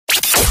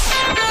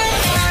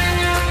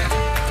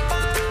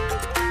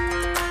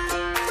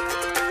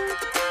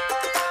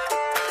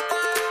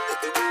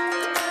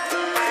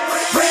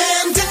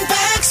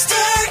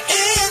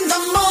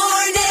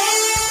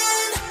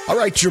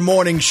right, your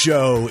morning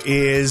show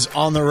is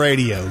on the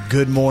radio.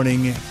 Good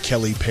morning,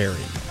 Kelly Perry.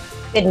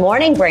 Good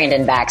morning,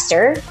 Brandon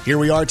Baxter. Here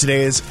we are.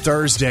 Today is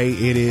Thursday.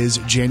 It is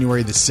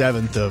January the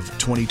 7th of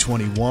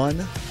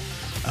 2021.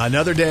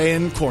 Another day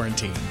in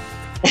quarantine.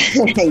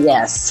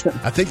 Yes.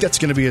 I think that's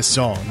going to be a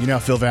song. You know how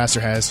Phil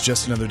Vassar has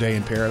Just Another Day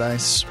in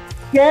Paradise?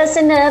 Just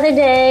another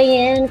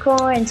day in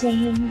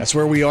quarantine. That's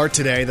where we are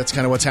today. That's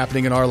kind of what's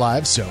happening in our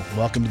lives. So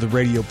welcome to the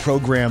radio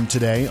program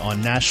today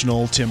on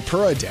National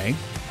Tempura Day,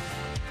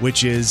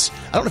 which is,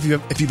 I don't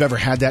know if you've ever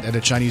had that at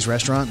a Chinese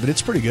restaurant, but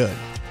it's pretty good.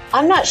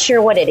 I'm not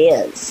sure what it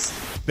is.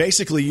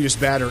 Basically, you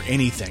just batter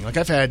anything. Like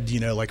I've had,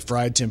 like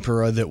fried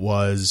tempura that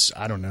was,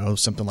 I don't know,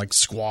 something like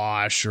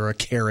squash or a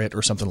carrot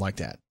or something like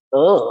that.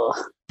 Ugh.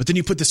 But then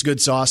you put this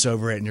good sauce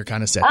over it and you're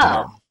kind of set to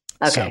go.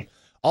 Okay. So,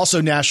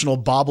 also National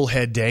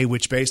Bobblehead Day,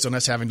 which based on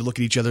us having to look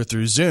at each other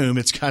through Zoom,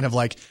 it's kind of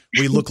like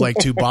we look like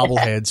two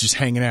bobbleheads just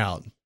hanging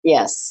out.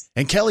 Yes.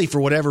 And Kelly,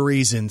 for whatever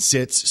reason,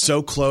 sits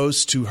so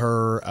close to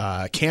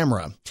her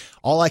camera.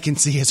 All I can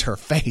see is her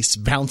face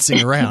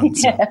bouncing around.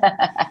 So.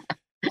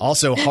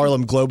 Also,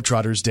 Harlem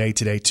Globetrotters Day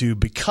today, too,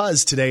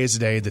 because today is the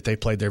day that they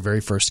played their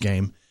very first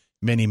game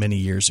many, many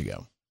years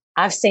ago.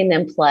 I've seen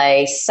them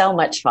play. So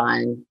much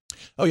fun.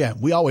 Oh, yeah.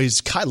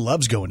 Kai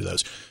loves going to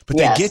those. But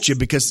Yes. they get you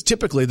because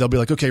typically they'll be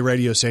like, okay,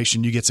 radio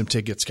station, you get some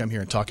tickets, come here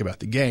and talk about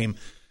the game.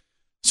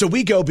 So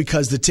we go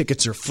because the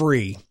tickets are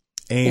free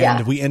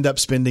and we end up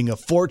spending a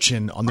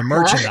fortune on the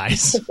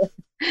merchandise.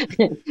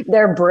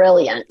 They're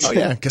brilliant. Oh,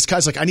 yeah. Because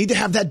Kai's like, I need to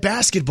have that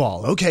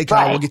basketball. Okay,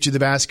 Kai, we'll get you the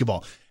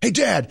basketball. Hey,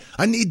 Dad,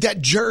 I need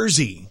that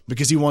jersey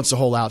because he wants the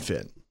whole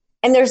outfit.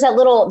 And there's that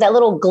little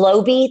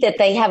Globie that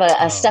they have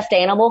a stuffed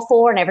animal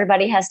for, and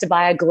everybody has to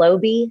buy a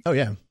Globie. Oh,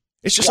 yeah.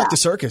 It's just like the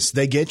circus.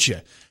 They get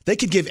you. They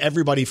could give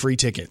everybody free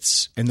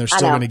tickets, and they're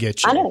still going to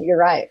get you. I know. You're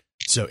right.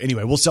 So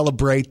anyway, we'll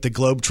celebrate the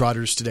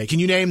Globetrotters today. Can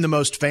you name the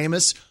most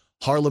famous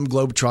Harlem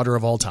Globetrotter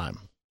of all time?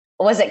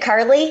 Was it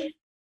Curly?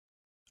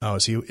 Oh,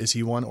 is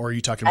he one? Or are you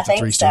talking about I the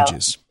Three think so.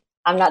 Stooges?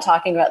 I'm not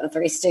talking about the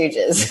Three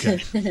Stooges.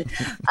 Okay.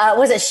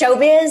 Was it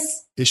Showbiz?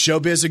 Is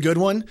Showbiz a good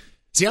one?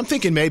 See, I'm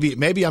thinking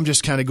maybe I'm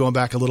just kind of going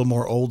back a little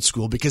more old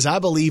school because I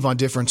believe on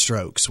Different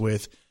Strokes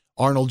with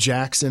Arnold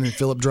Jackson and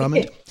Philip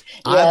Drummond.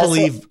 I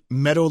believe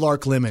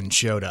Meadowlark Lemon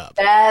showed up.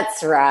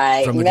 That's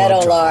right. From the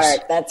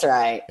Meadowlark. That's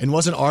right. And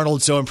wasn't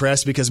Arnold so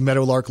impressed because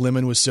Meadowlark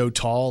Lemon was so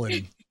tall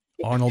and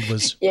Arnold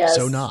was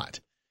so not?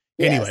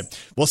 Anyway,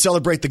 we'll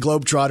celebrate the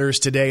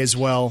Globetrotters today as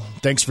well.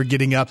 Thanks for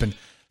getting up and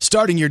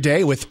starting your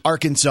day with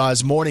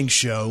Arkansas's morning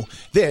show.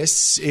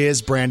 This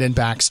is Brandon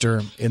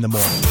Baxter in the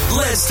morning.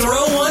 Let's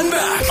throw one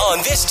back on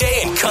this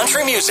day in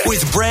country music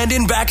with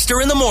Brandon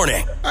Baxter in the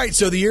morning. All right,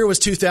 so the year was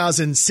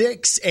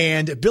 2006,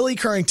 and Billy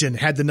Currington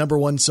had the number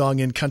one song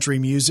in country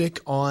music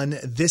on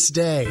this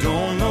day.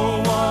 Don't know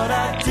what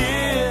I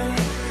did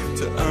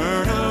to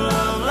earn a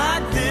love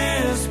like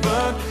this,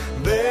 but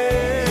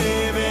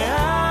baby,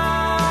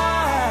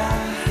 I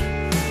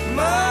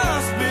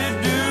must be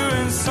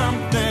doing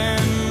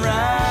something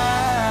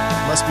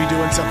right. Must be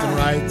doing something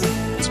right.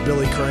 It's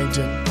Billy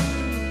Currington,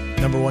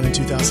 number one in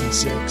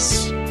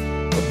 2006.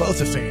 We're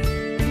both a fan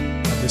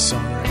of this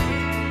song right here.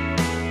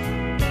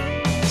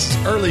 This is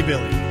early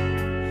Billy.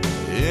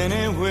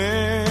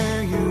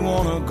 Anywhere you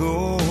wanna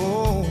go,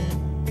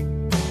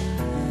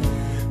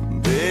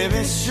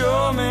 baby,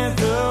 show me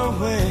the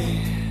way.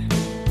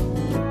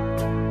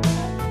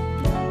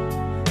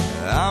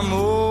 I'm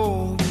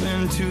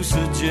open to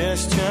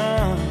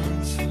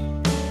suggestions,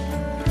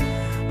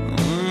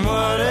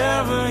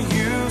 whatever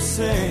you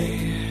say.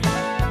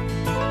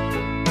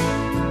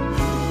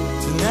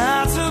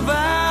 Tonight's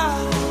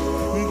about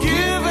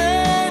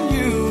giving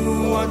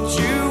you what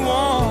you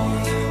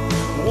want,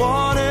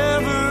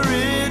 whatever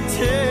it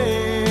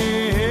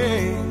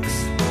takes.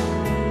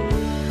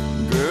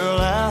 Girl,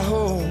 I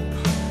hope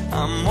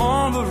I'm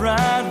on the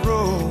right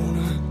road,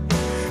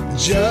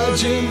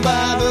 judging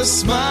by the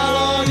smile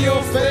on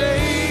your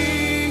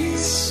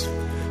face.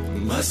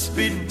 Must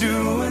be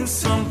doing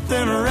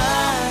something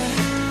right.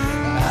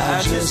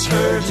 I just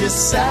heard you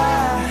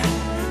sigh,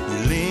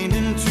 leaned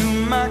into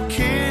my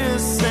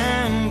kiss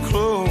and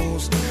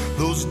closed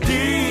those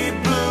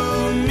deep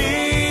blue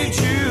need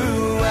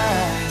you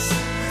eyes.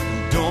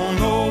 Don't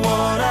know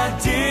what I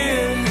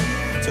did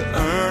to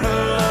earn a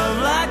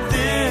love like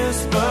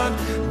this, but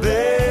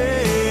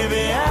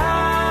baby,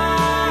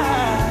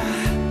 I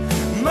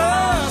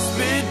must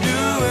be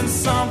doing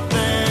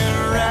something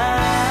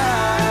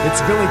right.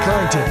 It's Billy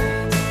Currington.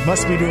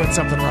 Must be doing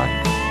something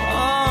right.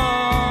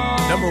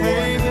 Number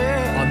one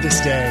on this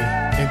day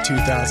in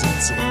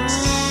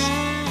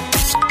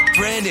 2006.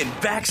 Brandon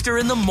Baxter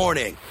in the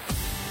morning.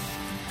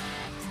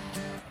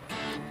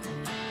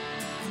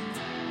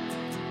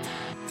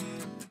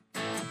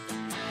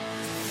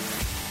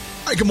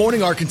 All right, good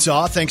morning,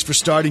 Arkansas. Thanks for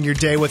starting your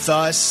day with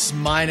us.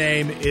 My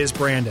name is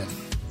Brandon.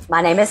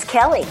 My name is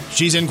Kelly.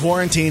 She's in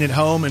quarantine at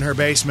home in her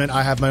basement.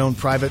 I have my own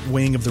private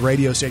wing of the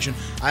radio station.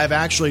 I have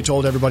actually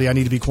told everybody I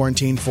need to be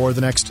quarantined for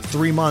the next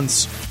 3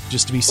 months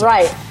just to be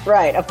safe.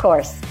 Right, of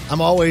course.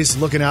 I'm always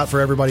looking out for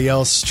everybody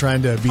else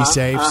trying to be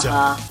safe, so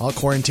I'll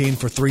quarantine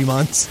for 3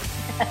 months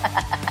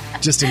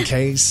just in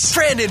case.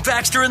 Brandon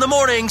Baxter in the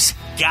mornings.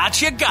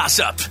 Gotcha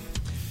Gossip.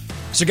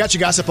 So Gotcha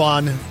Gossip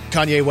on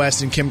Kanye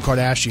West and Kim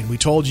Kardashian. We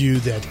told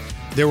you that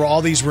there were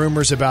all these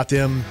rumors about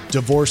them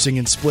divorcing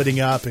and splitting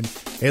up, and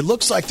it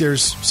looks like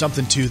there's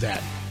something to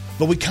that.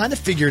 But we kind of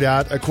figured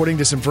out, according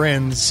to some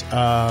friends,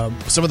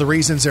 some of the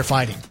reasons they're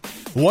fighting.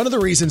 One of the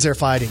reasons they're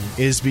fighting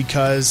is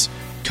because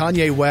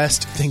Kanye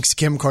West thinks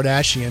Kim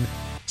Kardashian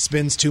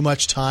spends too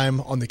much time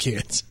on the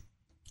kids.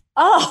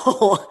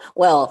 Oh,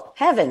 well,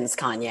 heavens,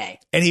 Kanye.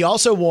 And he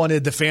also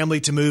wanted the family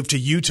to move to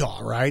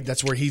Utah, right?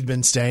 That's where he'd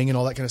been staying and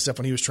all that kind of stuff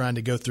when he was trying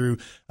to go through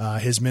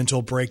his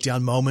mental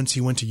breakdown moments.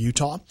 He went to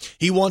Utah.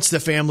 He wants the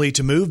family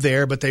to move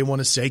there, but they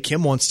want to stay.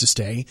 Kim wants to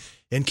stay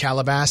in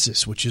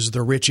Calabasas, which is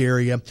the rich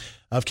area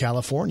of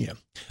California.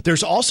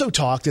 There's also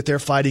talk that they're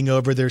fighting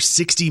over their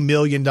 $60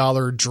 million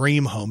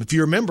dream home. If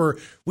you remember,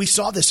 we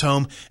saw this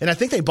home, and I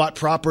think they bought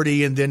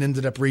property and then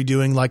ended up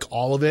redoing like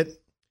all of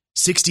it.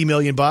 $60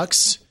 million.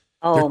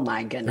 Oh,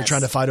 my goodness. They're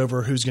trying to fight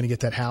over who's going to get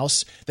that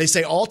house. They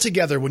say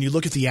altogether, when you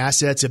look at the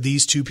assets of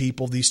these two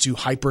people, these two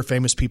hyper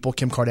famous people,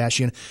 Kim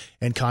Kardashian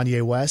and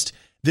Kanye West,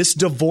 this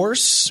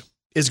divorce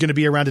is going to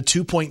be around a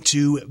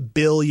 $2.2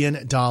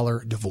 billion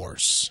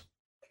divorce.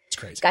 It's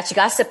crazy. Gotcha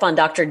Gossip on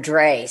Dr.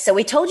 Dre. So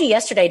we told you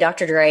yesterday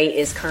Dr. Dre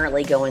is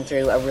currently going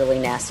through a really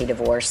nasty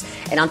divorce.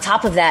 And on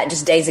top of that,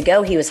 just days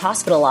ago, he was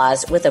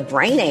hospitalized with a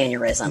brain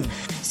aneurysm.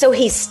 So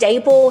he's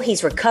stable,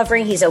 he's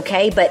recovering, he's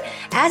okay. But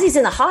as he's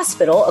in the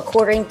hospital,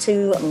 according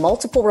to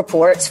multiple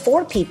reports,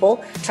 4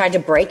 people tried to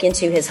break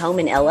into his home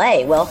in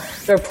LA. Well,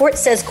 the report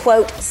says,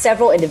 quote,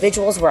 several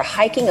individuals were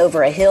hiking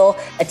over a hill,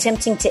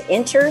 attempting to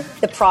enter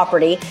the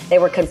property. They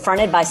were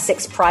confronted by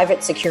 6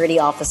 private security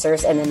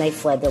officers, and then they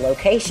fled the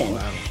location.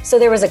 Wow. So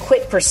there was a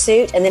quick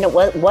pursuit, and then it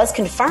was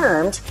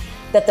confirmed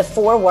that the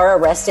 4 were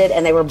arrested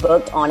and they were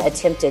booked on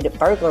attempted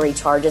burglary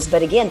charges.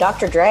 But again,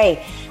 Dr.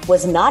 Dre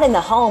was not in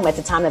the home at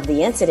the time of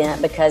the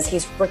incident because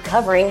he's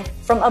recovering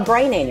from a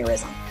brain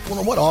aneurysm.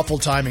 Well, what awful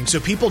timing. So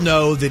people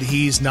know that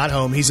he's not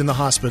home, he's in the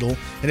hospital.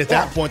 And at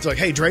that point, they're like,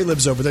 hey, Dre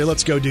lives over there,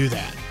 let's go do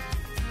that.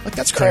 Like,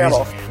 that's crazy,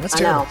 terrible. Man. That's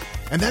terrible.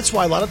 And that's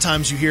why a lot of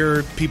times you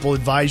hear people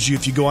advise you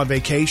if you go on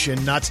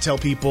vacation not to tell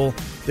people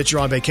that you're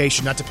on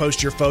vacation, not to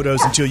post your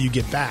photos until you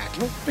get back.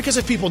 Because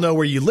if people know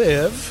where you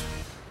live,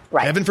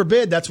 heaven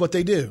forbid, that's what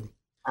they do.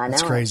 I know.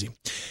 It's crazy.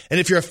 And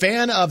if you're a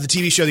fan of the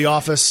TV show The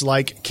Office,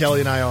 like Kelly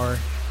and I are,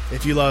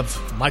 if you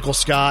love Michael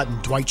Scott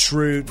and Dwight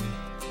Schrute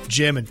and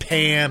Jim and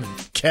Pam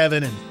and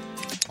Kevin and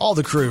all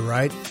the crew,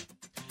 right?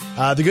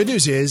 The good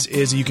news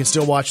is you can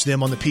still watch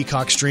them on the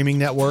Peacock streaming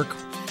network,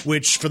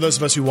 which for those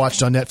of us who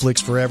watched on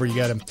Netflix forever, you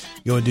got to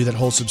go and do that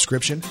whole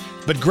subscription.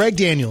 But Greg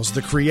Daniels,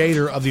 the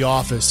creator of The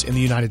Office in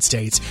the United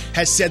States,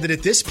 has said that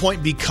at this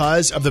point,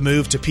 because of the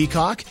move to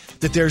Peacock,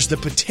 that there's the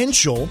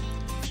potential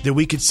that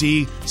we could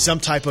see some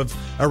type of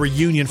a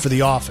reunion for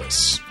The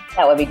Office.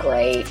 That would be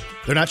great.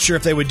 They're not sure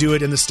if they would do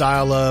it in the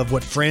style of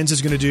what Friends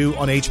is going to do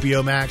on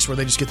HBO Max, where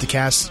they just get the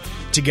cast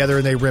together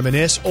and they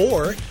reminisce,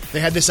 or they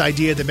had this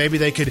idea that maybe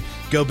they could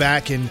go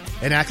back and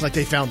act like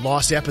they found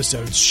lost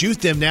episodes, shoot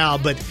them now,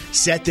 but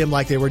set them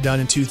like they were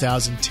done in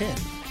 2010,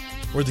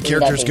 where the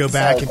characters go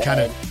back and kind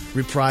of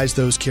reprise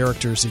those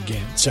characters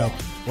again. So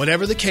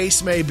whatever the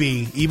case may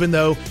be, even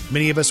though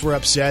many of us were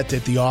upset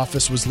that The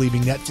Office was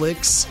leaving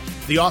Netflix,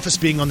 The Office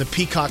being on the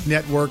Peacock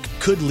network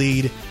could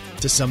lead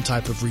to some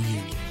type of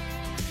reunion.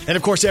 And,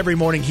 of course, every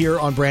morning here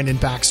on Brandon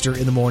Baxter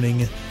in the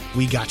Morning,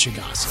 we got you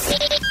gossip.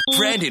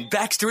 Brandon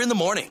Baxter in the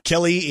Morning.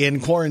 Kelly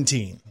in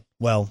quarantine.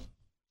 Well,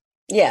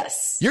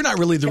 yes. You're not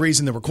really the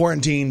reason that we're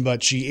quarantined,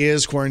 but she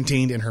is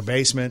quarantined in her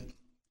basement.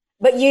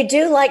 But you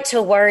do like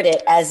to word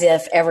it as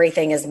if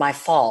everything is my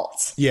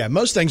fault. Yeah,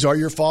 most things are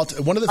your fault.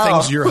 One of the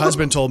things your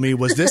husband told me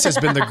was this has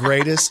been the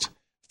greatest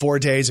 4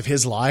 days of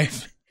his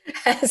life.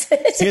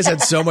 He has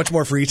had so much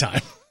more free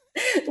time.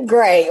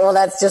 Great. Well,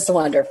 that's just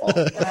wonderful.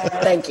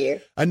 Thank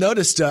you. I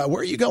noticed. Where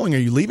are you going? Are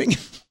you leaving?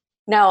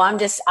 No,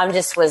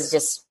 was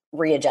just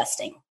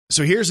readjusting.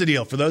 So here's the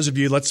deal. For those of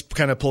you, let's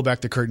kind of pull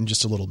back the curtain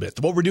just a little bit.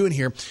 What we're doing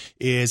here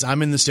is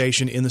I'm in the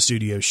station, in the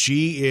studio.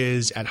 She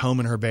is at home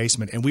in her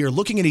basement, and we are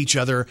looking at each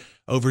other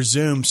over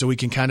Zoom so we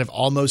can kind of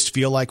almost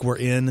feel like we're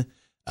in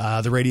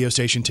the radio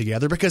station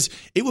together, because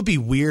it would be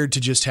weird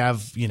to just have,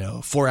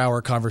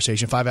 4-hour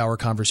conversation, 5-hour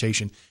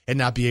conversation and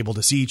not be able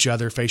to see each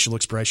other, facial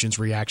expressions,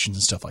 reactions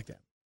and stuff like that.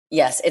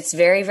 Yes, it's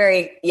very,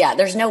 very,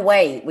 there's no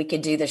way we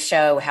could do the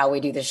show how we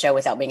do the show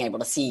without being able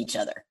to see each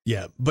other.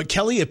 Yeah, but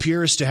Kelly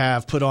appears to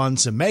have put on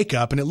some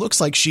makeup, and it looks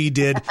like she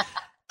did.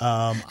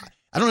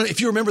 I don't know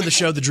if you remember the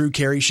show, the Drew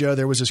Carey Show.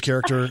 There was this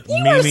character,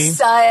 Mimi. You're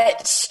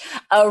such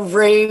a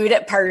rude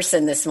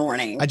person this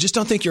morning. I just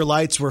don't think your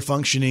lights were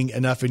functioning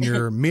enough in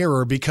your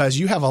mirror, because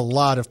you have a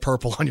lot of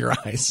purple on your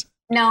eyes.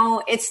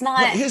 No, it's not.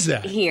 What is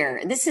that?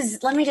 Here.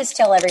 Let me just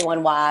tell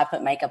everyone why I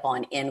put makeup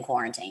on in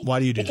quarantine. Why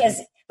do you do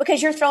that?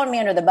 Because you're throwing me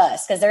under the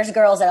bus. Because there's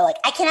girls that are like,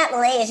 I cannot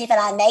believe she put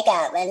on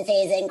makeup when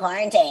she's in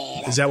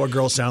quarantine. Is that what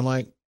girls sound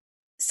like?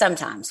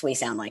 Sometimes we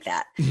sound like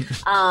that.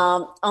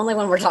 Only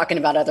when we're talking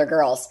about other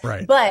girls.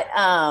 Right. But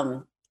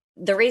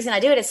the reason I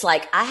do it, it's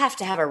like I have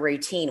to have a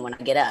routine when I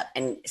get up.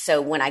 And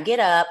so when I get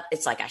up,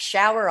 it's like I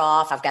shower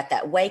off. I've got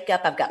that wake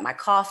up. I've got my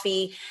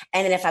coffee.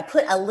 And then if I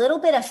put a little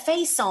bit of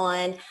face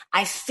on,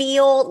 I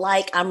feel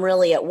like I'm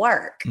really at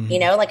work. You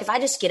know, like if I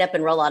just get up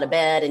and roll out of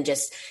bed and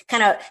just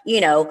kind of, you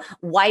know,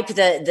 wipe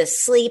the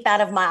sleep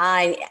out of my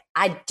eye,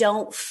 I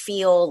don't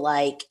feel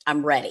like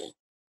I'm ready.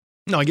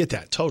 No, I get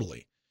that.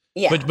 Totally.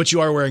 Yeah. But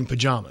you are wearing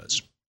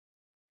pajamas.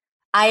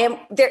 I am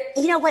there.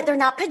 You know what? They're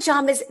not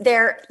pajamas.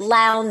 They're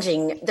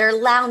lounging. They're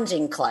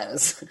lounging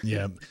clothes.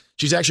 Yeah.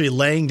 She's actually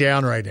laying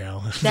down right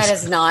now. That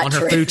is not on true.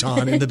 her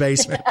futon in the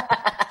basement.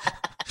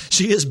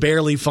 She is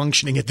barely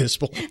functioning at this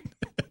point.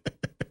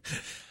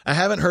 I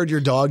haven't heard your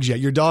dogs yet.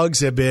 Your dogs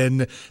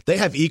they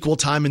have equal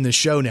time in the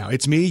show now.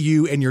 It's me,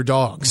 you, and your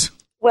dogs.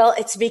 Well,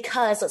 it's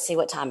because, let's see,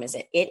 what time is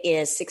it? It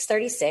is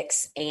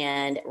 6:36.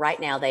 And right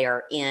now they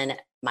are in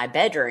my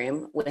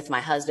bedroom with my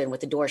husband with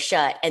the door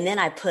shut. And then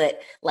I put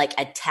like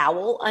a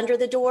towel under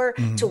the door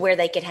to where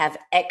they could have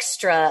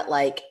extra,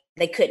 like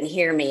they couldn't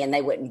hear me and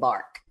they wouldn't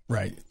bark.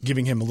 Right.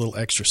 Giving him a little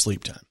extra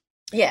sleep time.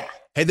 Yeah.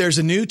 Hey, there's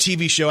a new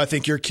TV show I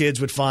think your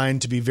kids would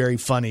find to be very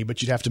funny,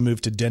 but you'd have to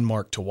move to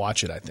Denmark to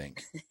watch it, I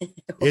think.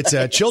 It's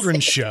a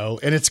children's show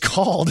and it's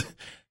called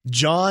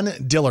John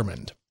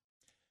Dillermand.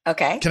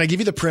 Okay. Can I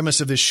give you the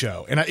premise of this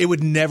show? And it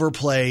would never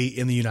play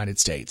in the United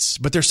States,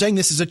 but they're saying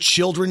this is a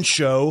children's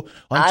show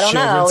on I don't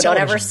know. television.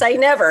 Don't ever say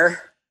never.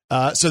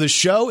 So the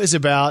show is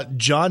about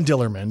John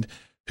Dillermand,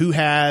 who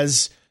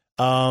has,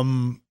 you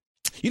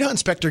know how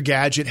Inspector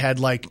Gadget had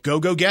like Go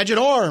Gadget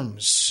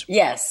arms?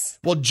 Yes.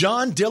 Well,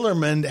 John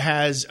Dillermand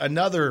has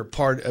another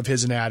part of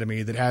his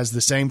anatomy that has the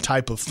same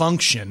type of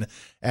function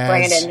as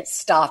Brandon,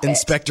 stop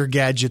Inspector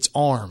Gadget's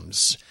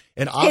arms.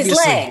 And obviously,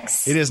 his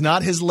legs. It is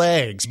not his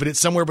legs, but it's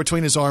somewhere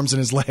between his arms and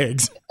his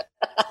legs.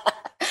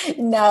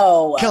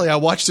 No. Kelly, I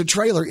watched the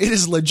trailer. It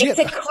is legit.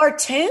 It's a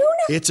cartoon?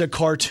 It's a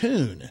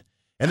cartoon.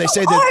 And they Who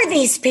say are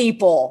these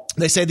people?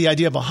 They say the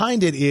idea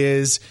behind it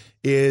is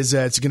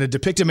it's going to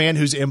depict a man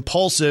who's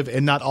impulsive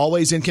and not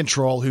always in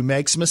control, who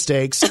makes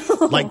mistakes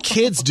like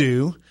kids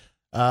do.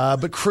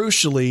 But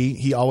crucially,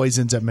 he always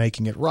ends up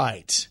making it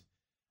right.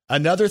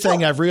 Another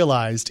thing I've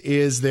realized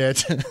is that,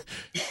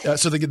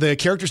 so the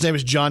character's name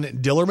is John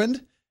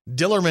Dillermand.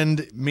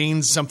 Dillermand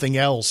means something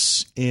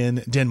else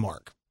in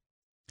Denmark.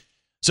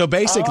 So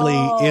basically,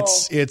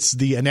 it's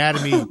the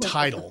anatomy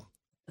title.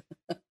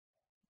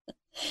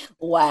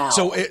 Wow.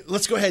 So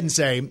let's go ahead and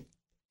say,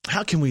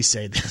 how can we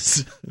say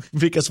this?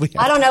 Because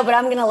I don't know, but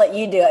I'm going to let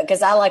you do it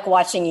because I like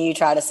watching you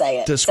try to say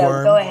it. To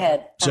squirm. So go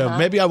ahead. So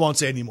maybe I won't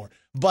say it anymore.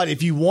 But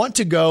if you want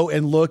to go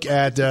and look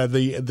at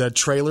the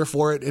trailer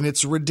for it, and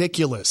it's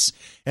ridiculous.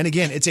 And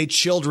again, it's a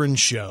children's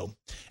show.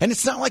 And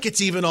it's not like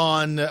it's even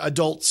on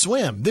Adult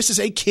Swim. This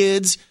is a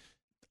kids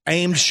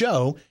aimed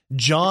show,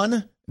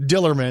 John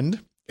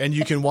Dillermand. And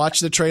you can watch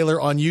the trailer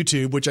on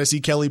YouTube, which I see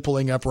Kelly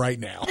pulling up right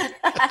now.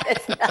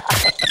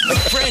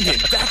 Brandon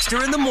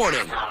Baxter in the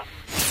morning.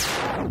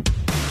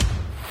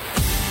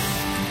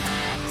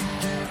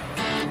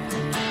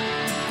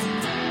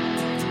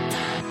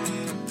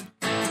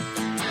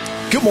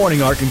 Good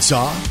morning,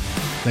 Arkansas.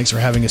 Thanks for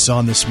having us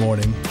on this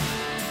morning.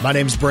 My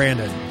name's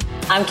Brandon.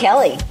 I'm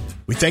Kelly.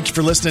 We thank you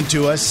for listening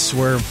to us.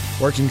 We're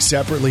working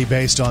separately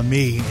based on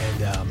me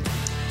and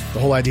the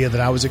whole idea that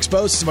I was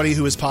exposed to somebody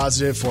who was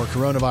positive for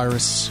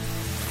coronavirus.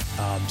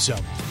 So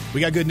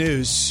we got good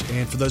news.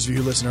 And for those of you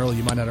who listened early,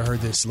 you might not have heard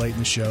this late in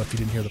the show if you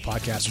didn't hear the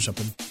podcast or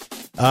something.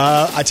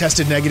 I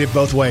tested negative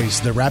both ways,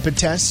 the rapid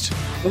test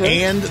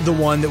and the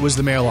one that was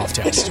the mail-off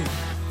test.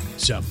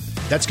 So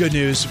that's good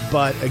news.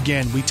 But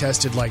again, we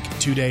tested like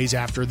 2 days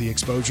after the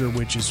exposure,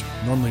 which is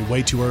normally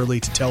way too early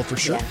to tell for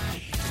sure. Yeah.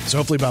 So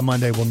hopefully by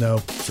Monday, we'll know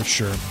for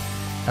sure.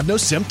 I have no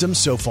symptoms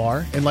so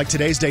far. And like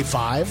today's day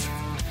 5.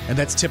 And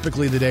that's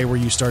typically the day where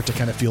you start to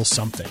kind of feel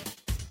something.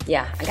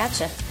 Yeah, I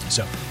gotcha.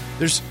 So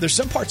there's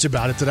some parts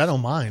about it that I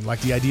don't mind.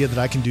 Like the idea that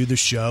I can do the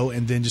show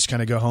and then just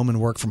kind of go home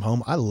and work from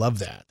home. I love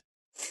that.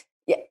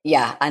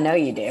 Yeah, I know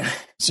you do.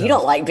 So, you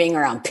don't like being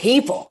around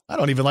people. I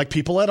don't even like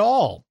people at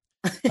all.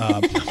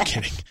 I'm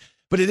kidding.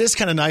 But it is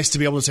kind of nice to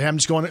be able to say, I'm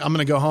going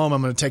to go home.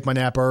 I'm going to take my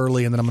nap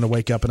early and then I'm going to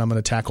wake up and I'm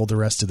going to tackle the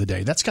rest of the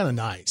day. That's kind of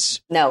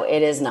nice. No,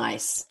 it is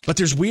nice. But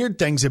there's weird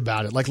things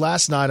about it. Like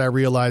last night, I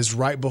realized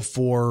right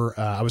before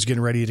I was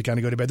getting ready to kind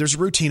of go to bed, there's a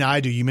routine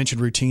I do. You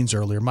mentioned routines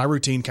earlier. My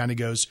routine kind of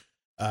goes,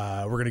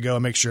 we're going to go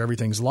and make sure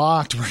everything's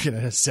locked. We're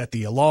going to set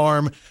the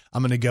alarm.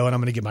 I'm going to go and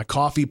I'm going to get my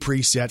coffee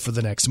preset for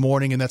the next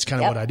morning. And that's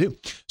kind of what I do.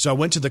 So I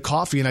went to the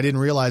coffee and I didn't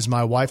realize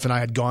my wife and I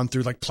had gone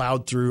through, like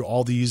plowed through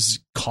all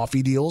these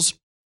coffee deals.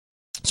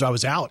 So I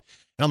was out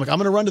and I'm like, I'm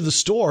going to run to the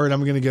store and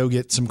I'm going to go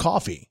get some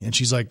coffee. And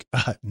she's like,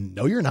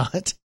 no, you're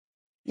not.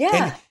 Yeah.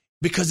 And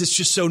because it's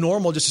just so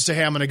normal just to say,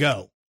 hey, I'm going to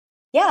go.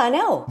 Yeah, I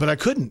know. But I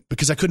couldn't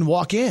because I couldn't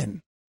walk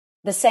in.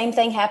 The same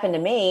thing happened to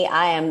me.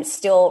 I am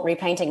still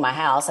repainting my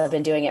house. I've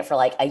been doing it for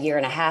like a year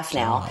and a half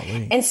now.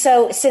 And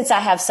so since I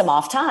have some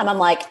off time, I'm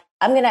like,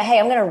 I'm going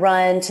to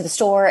run to the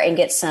store and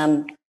get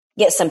some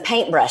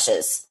paint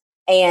brushes.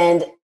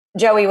 And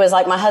Joey was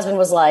like, my husband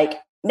was like,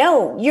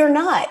 no, you're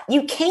not.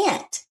 You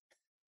can't.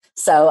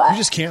 So you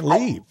just can't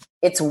leave.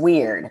 It's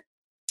weird.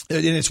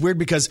 And it's weird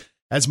because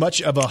as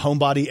much of a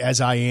homebody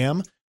as I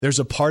am, there's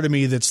a part of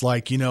me that's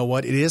like, you know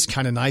what? It is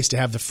kind of nice to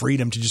have the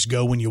freedom to just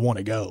go when you want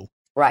to go.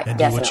 Right. And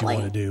definitely. do what you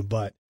want to do.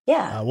 But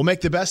yeah, we'll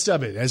make the best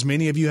of it, as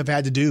many of you have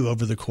had to do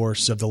over the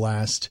course of the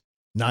last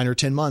 9 or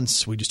 10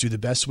 months. We just do the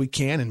best we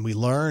can, and we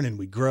learn and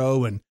we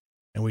grow and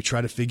we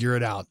try to figure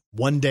it out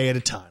one day at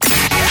a time.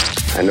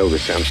 I know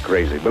this sounds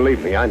crazy.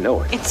 Believe me, I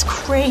know it. It's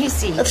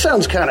crazy. That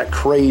sounds kind of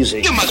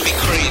crazy. You must be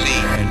crazy.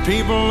 And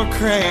people are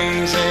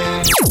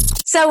crazy.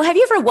 So have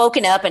you ever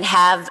woken up and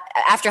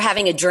after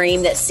having a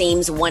dream that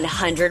seems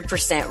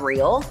 100%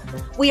 real?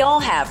 We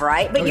all have,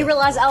 right? But you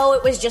realize,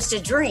 it was just a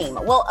dream.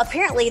 Well,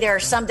 apparently there are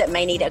some that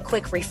may need a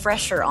quick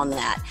refresher on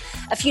that.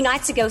 A few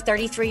nights ago,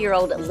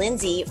 33-year-old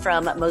Lindsay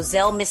from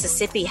Moselle,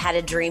 Mississippi had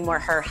a dream where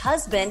her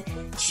husband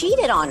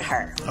cheated on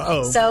her.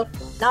 Uh-oh. So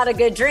not a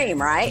good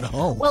dream, right?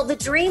 No. Well, the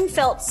dream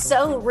felt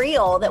so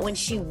real that when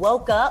she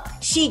woke up,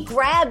 she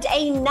grabbed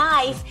a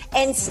knife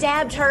and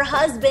stabbed her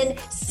husband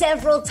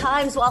several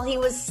times while he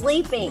was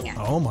sleeping.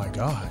 Oh my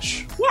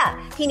gosh.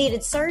 Yeah, he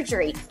needed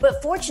surgery,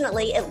 but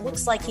fortunately, it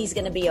looks like he's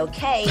going to be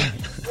okay.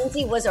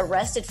 Lindsay was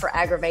arrested for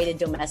aggravated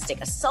domestic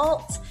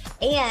assault,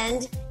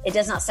 and it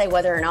does not say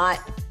whether or not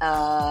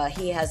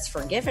he has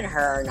forgiven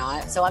her or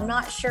not, so I'm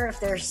not sure if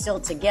they're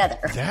still together.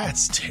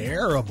 That's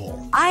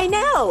terrible. I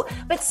know,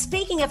 but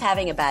speaking of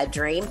having a bad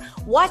dream,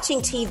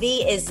 watching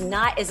TV is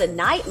a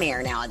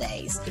nightmare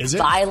nowadays. Is it?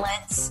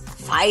 Violence,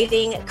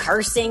 fighting,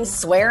 cursing,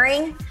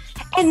 swearing.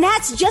 And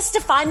that's just to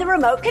find the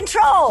remote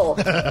control.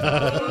 Nice.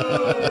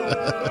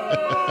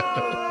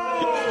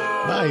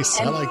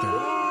 I like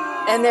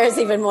that. And there's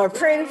even more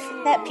proof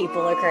that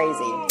people are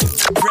crazy.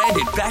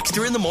 Brandon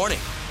Baxter in the morning.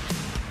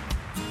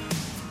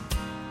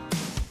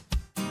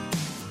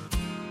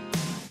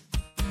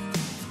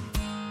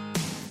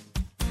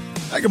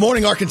 Hi, good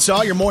morning,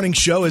 Arkansas. Your morning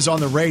show is on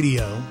the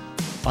radio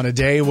on a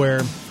day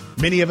where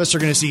many of us are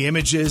going to see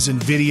images and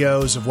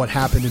videos of what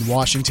happened in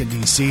Washington,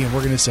 D.C., and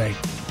we're going to say,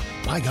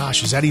 my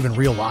gosh, is that even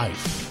real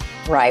life?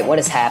 Right. What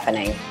is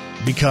happening?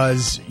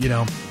 Because,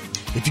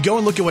 if you go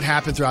and look at what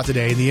happened throughout the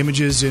day, the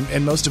images,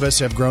 and most of us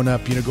have grown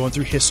up, going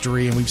through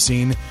history, and we've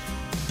seen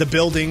the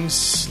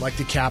buildings like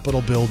the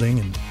Capitol building,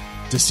 and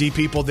to see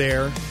people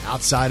there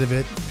outside of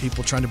it,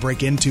 people trying to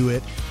break into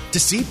it, to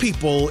see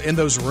people in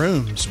those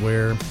rooms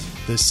where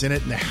the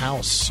Senate and the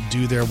House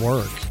do their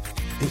work,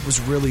 it was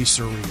really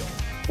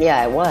surreal.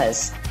 Yeah, it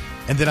was.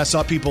 And then I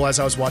saw people as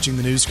I was watching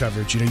the news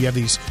coverage. You have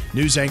these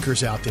news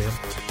anchors out there.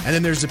 And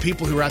then there's the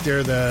people who are out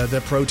there,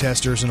 the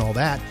protesters and all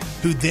that,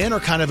 who then are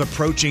kind of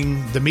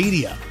approaching the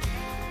media.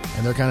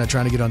 And they're kind of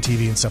trying to get on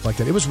TV and stuff like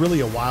that. It was really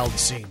a wild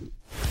scene.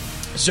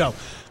 So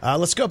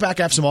let's go back.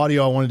 I have some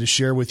audio I wanted to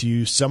share with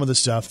you, some of the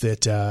stuff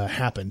that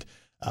happened.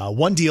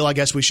 One deal I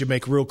guess we should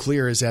make real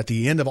clear is at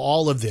the end of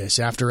all of this,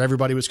 after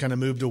everybody was kind of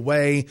moved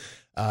away,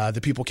 the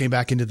people came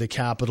back into the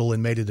Capitol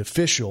and made it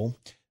official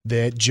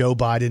that Joe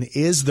Biden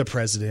is the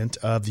president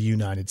of the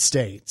United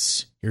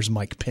States. Here's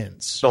Mike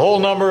Pence. The whole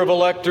number of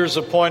electors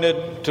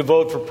appointed to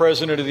vote for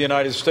president of the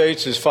United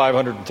States is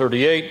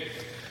 538.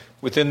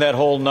 Within that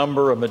whole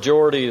number, a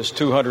majority is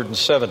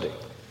 270.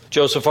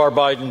 Joseph R.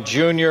 Biden,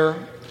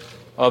 Jr.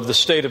 of the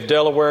state of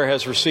Delaware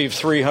has received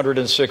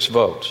 306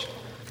 votes.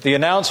 The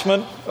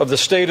announcement of the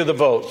state of the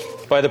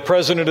vote by the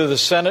President of the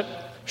Senate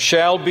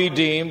shall be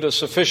deemed a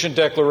sufficient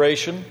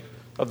declaration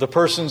of the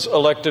persons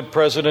elected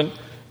President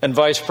and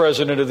Vice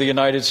President of the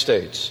United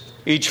States,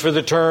 each for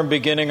the term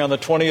beginning on the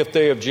 20th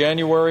day of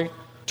January,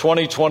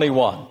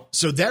 2021.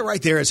 So that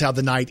right there is how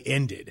the night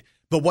ended.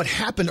 But what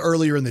happened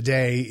earlier in the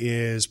day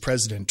is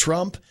President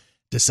Trump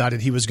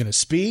decided he was going to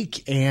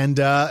speak, and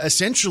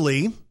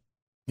essentially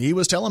he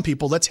was telling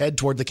people, let's head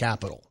toward the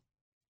Capitol.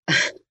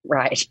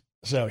 Right.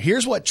 So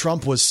here's what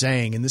Trump was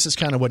saying, and this is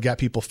kind of what got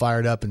people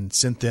fired up and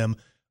sent them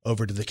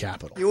over to the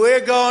Capitol.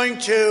 We're going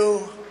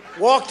to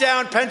walk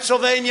down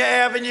Pennsylvania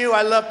Avenue.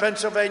 I love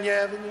Pennsylvania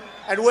Avenue.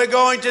 And we're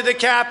going to the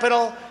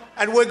Capitol,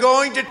 and we're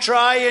going to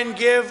try and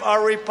give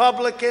our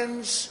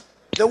Republicans,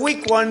 the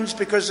weak ones,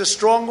 because the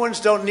strong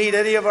ones don't need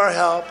any of our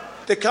help,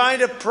 the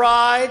kind of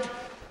pride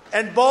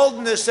and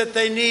boldness that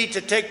they need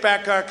to take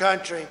back our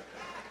country.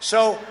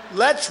 So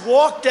let's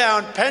walk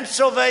down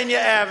Pennsylvania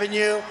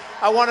Avenue.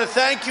 I want to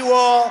thank you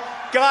all.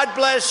 God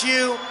bless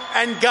you,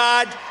 and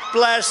God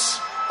bless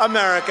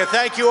America.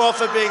 Thank you all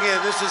for being here.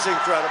 This is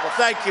incredible.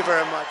 Thank you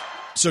very much.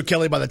 So,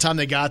 Kelly, by the time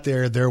they got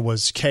there, there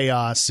was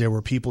chaos. There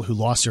were people who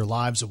lost their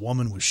lives. A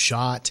woman was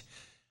shot.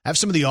 I have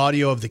some of the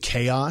audio of the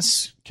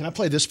chaos. Can I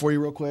play this for you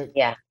real quick?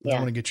 Yeah. I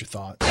want to get your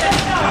thoughts.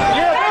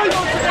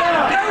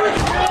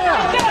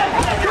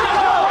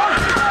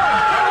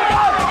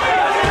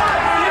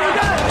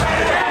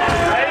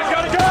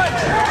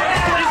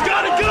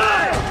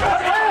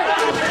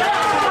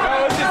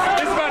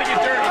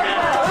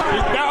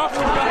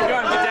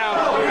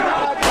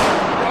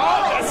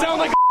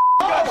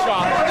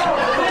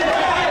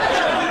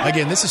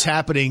 this is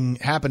happening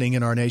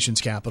in our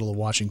nation's capital of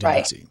Washington,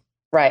 D.C.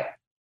 Right.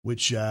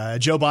 Which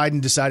Joe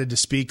Biden decided to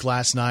speak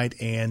last night,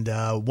 and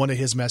one of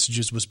his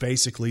messages was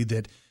basically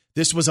that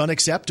this was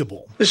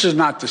unacceptable. This is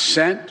not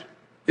dissent.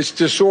 It's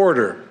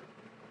disorder.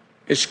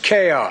 It's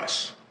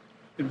chaos.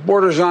 It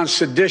borders on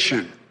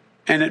sedition,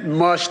 and it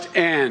must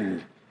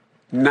end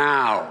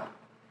now.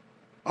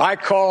 I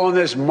call on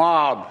this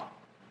mob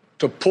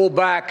to pull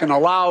back and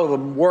allow the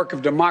work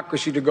of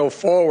democracy to go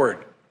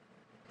forward,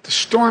 to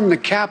storm the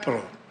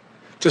Capitol,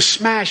 to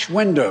smash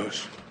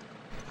windows,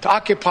 to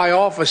occupy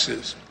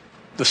offices,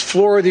 the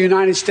floor of the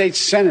United States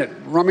Senate,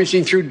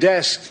 rummaging through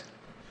desks,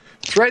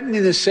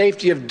 threatening the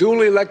safety of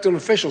duly elected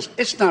officials.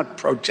 It's not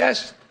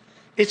protest.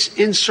 It's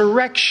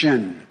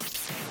insurrection.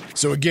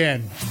 So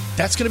again,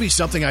 that's going to be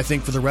something I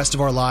think for the rest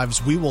of our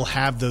lives. We will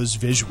have those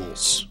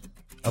visuals.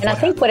 And I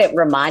think what it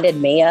reminded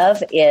me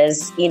of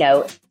is,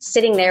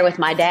 sitting there with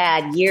my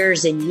dad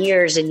years and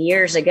years and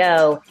years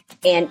ago.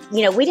 And,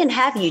 we didn't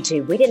have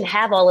YouTube. We didn't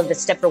have all of the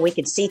stuff where we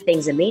could see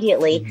things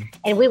immediately. Mm-hmm.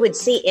 And we would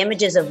see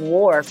images of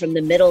war from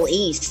the Middle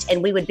East.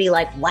 And we would be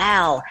like,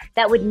 wow,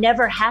 that would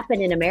never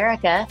happen in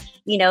America.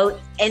 And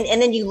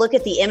then you look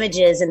at the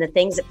images and the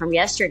things from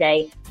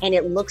yesterday, and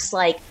it looks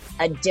like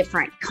a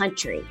different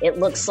country. It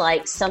looks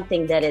like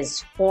something that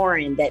is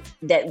foreign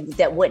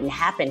that wouldn't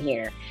happen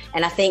here.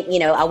 And I think,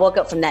 I woke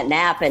up from that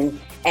nap and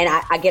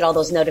I get all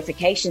those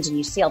notifications and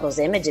you see all those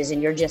images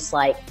and you're just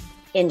like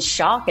in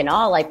shock and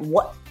awe, like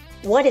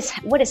what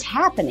is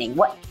happening?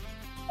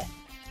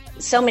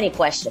 So many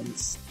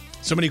questions.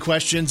 So many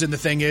questions, and the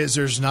thing is,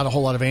 there's not a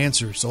whole lot of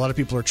answers. A lot of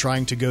people are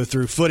trying to go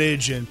through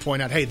footage and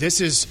point out, hey,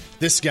 this is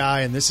this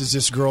guy and this is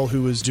this girl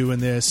who was doing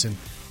this and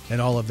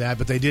all of that.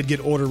 But they did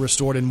get order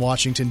restored in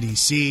Washington,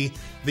 D.C.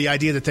 The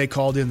idea that they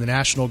called in the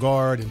National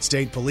Guard and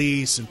state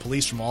police and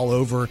police from all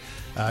over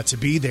to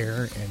be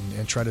there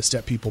and try to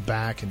step people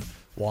back and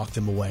walk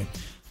them away.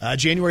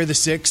 January the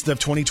 6th of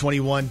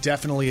 2021,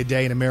 definitely a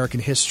day in American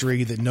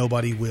history that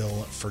nobody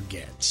will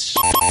forget.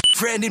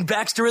 Brandon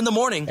Baxter in the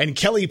morning. And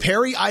Kelly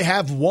Perry, I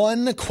have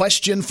one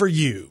question for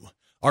you.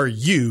 Are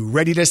you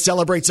ready to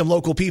celebrate some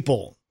local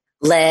people?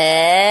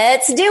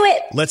 Let's do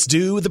it. Let's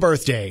do the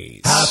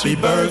birthdays. Happy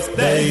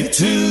birthday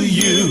to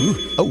you.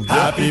 Oh, yeah.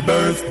 Happy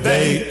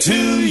birthday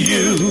to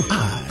you.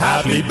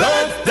 Happy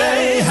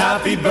birthday,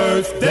 happy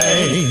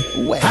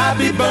birthday. Well.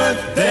 Happy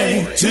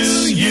birthday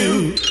to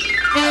you.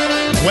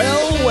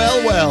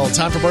 Well.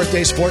 Time for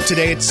birthday sport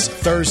today. It's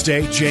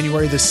Thursday,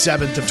 January the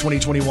 7th of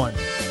 2021.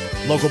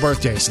 Local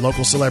birthdays,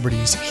 local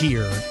celebrities.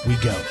 Here we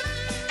go.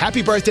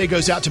 Happy birthday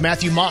goes out to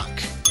Matthew Mock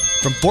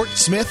from Fort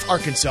Smith,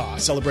 Arkansas,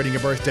 celebrating a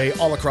birthday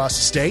all across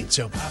the state.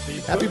 So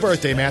happy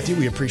birthday, Matthew.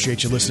 We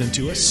appreciate you listening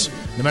to us.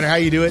 No matter how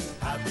you do it,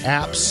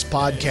 apps,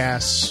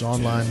 podcasts,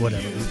 online,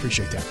 whatever. We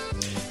appreciate that.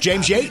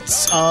 James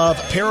Yates of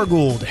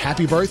Paragould,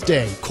 happy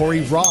birthday.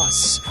 Corey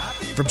Ross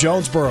from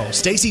Jonesboro.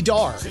 Stacy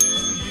Darr,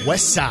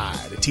 West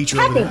Side, a teacher.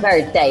 Happy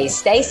birthday,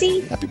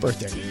 Stacy. Happy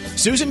birthday.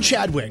 Susan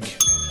Chadwick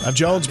of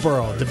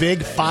Jonesboro, the big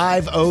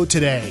 5-0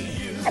 today.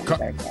 Happy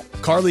birthday.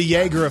 Carly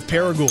Yeager of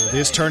Paragould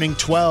is turning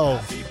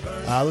 12.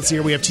 Let's see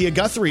here. We have Tia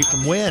Guthrie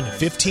from Wynn,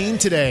 15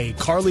 today.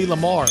 Carly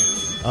Lamar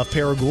of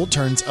Paragould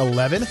turns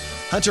 11.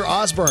 Hunter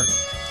Osborne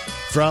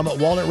from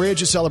Walnut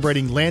Ridge is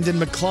celebrating. Landon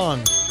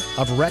McClung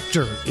of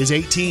Rector is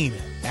 18.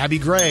 Abby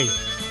Gray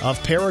of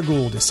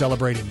Paragould is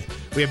celebrating.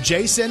 We have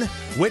Jason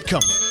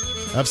Whitcomb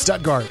of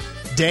Stuttgart.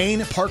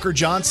 Dane Parker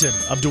Johnson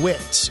of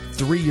DeWitt,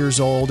 3 years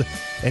old.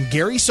 And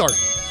Gary Sarton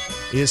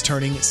is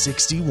turning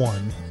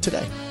 61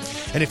 today.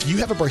 And if you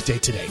have a birthday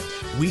today,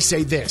 we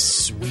say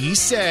this. We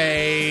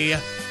say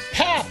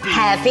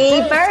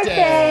Happy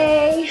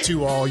birthday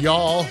to all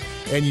y'all.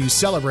 And you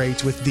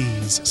celebrate with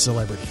these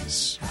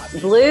celebrities.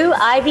 Blue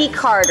Ivy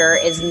Carter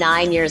is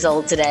 9 years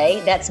old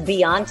today. That's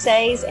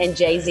Beyonce's and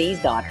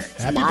Jay-Z's daughter.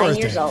 Happy 9 birthday,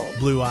 years old.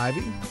 Blue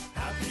Ivy.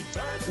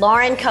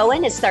 Lauren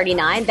Cohen is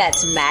 39.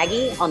 That's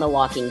Maggie on The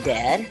Walking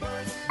Dead.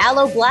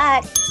 Aloe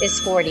Black is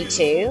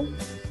 42.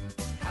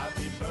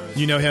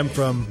 You know him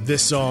from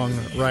this song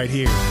right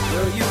here.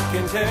 Well, you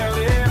can tell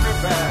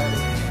everybody.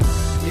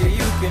 Yeah,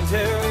 you can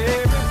tell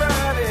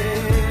everybody.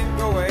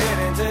 Go ahead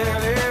and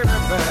tell everybody.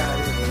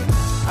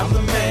 I'm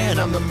the man,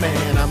 I'm the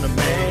man, I'm the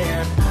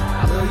man.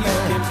 Well, you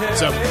can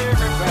tell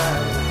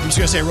everybody. I'm just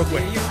going to say real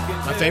quick,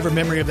 my favorite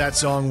memory of that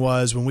song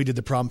was when we did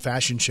the prom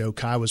fashion show.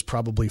 Kai was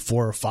probably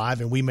 4 or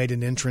 5, and we made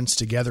an entrance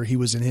together. He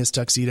was in his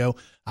tuxedo.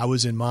 I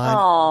was in mine.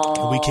 Aww.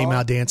 And we came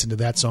out dancing to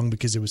that song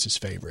because it was his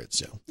favorite.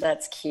 So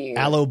that's cute.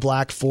 Aloe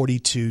Black,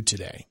 42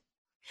 today.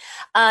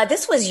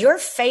 This was your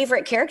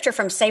favorite character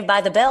from Saved by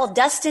the Bell.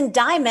 Dustin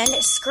Diamond,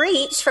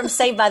 Screech from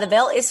Saved by the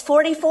Bell, is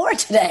 44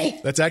 today.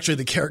 That's actually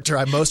the character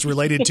I most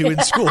related to in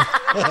school.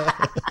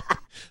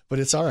 But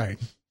it's all right.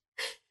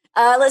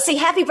 Let's see.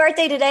 Happy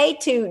birthday today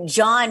to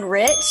John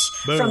Rich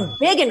from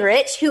Big and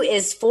Rich, who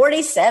is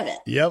 47.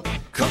 Yep.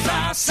 'Cause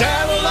I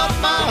saddle up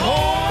my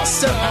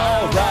horse and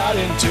I'll ride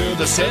into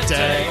the city.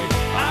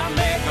 I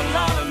make a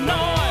lot of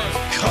noise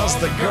 'cause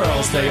the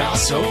girls, they are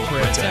so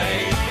pretty.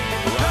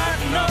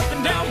 Riding up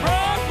and down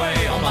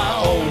Broadway on my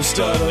old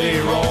stud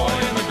Leroy.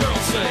 And the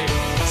girls say,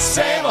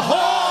 Save a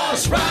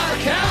horse, ride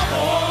a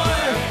cowboy.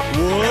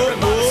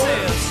 Everybody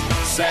says,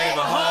 save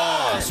a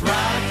horse,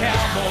 ride a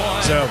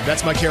cowboy. So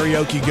that's my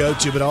karaoke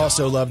go-to, but I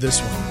also love this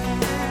one.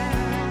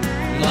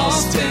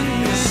 Lost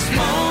in this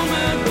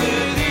moment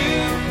with you,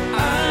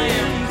 I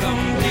am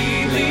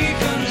completely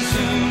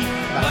consumed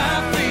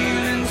by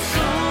feeling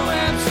so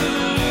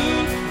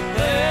absolute.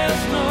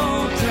 There's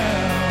no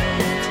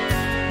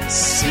doubt.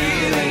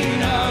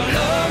 Sealing our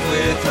love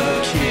with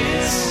a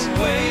kiss,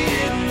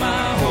 waited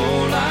my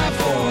whole life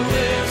for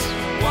this,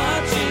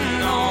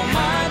 watching all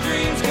my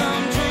dreams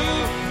come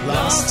true.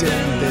 Lost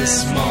in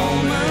this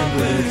moment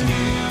with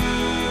you.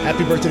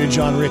 Happy birthday to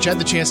John Rich. I had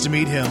the chance to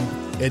meet him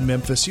in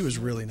Memphis. He was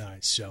really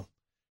nice. So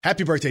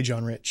happy birthday,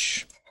 John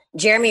Rich.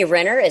 Jeremy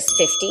Renner is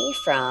 50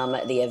 from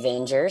The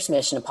Avengers,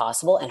 Mission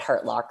Impossible, and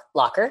Hurt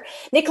Locker.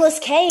 Nicolas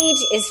Cage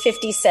is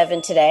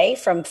 57 today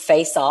from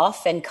Face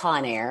Off and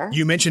Con Air.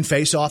 You mentioned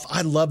Face Off.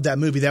 I love that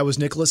movie. That was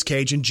Nicolas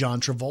Cage and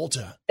John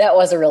Travolta. That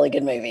was a really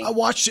good movie. I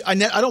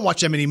don't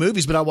watch that many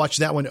movies, but I watched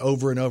that one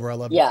over and over. I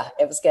love it. Yeah,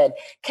 it was good.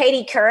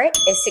 Katie Couric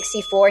is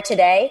 64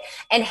 today.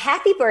 And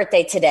happy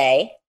birthday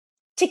today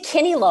to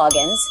Kenny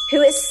Loggins,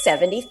 who is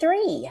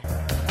 73.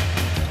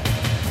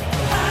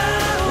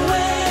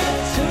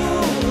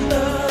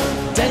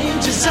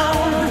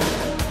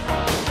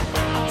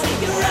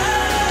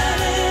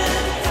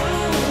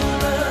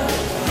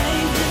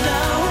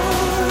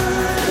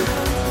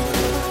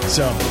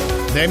 So,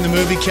 name the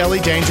movie, Kelly,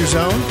 Danger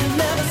Zone.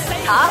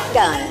 Top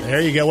Gun. There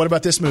you go. What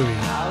about this movie?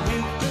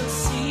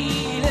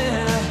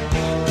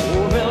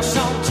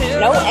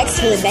 No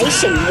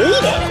explanation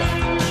needed.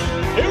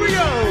 Here we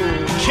go.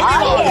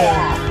 Kenny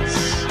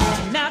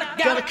Loggins. Now I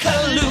gotta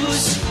cut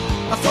loose,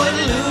 I foot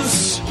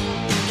loose.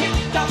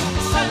 Kicked off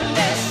the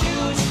Sunday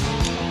shoes.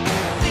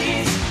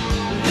 Please,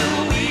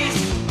 Louise,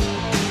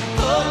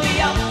 pull me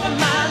up on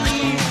my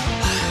knees.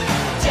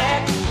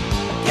 Jack,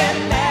 get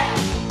back.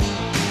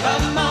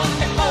 Come on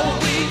before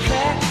we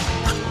crack.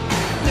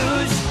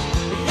 Lose,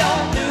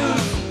 don't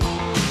lose.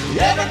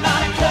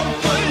 Everybody come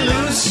foot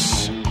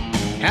loose.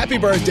 Happy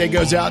birthday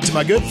goes out to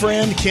my good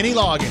friend Kenny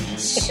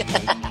Loggins,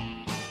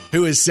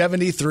 who is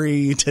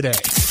 73 today.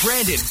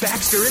 Brandon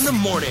Baxter in the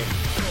morning.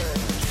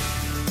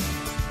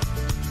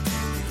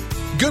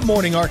 Good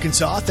morning,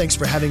 Arkansas. Thanks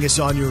for having us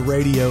on your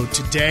radio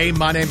today.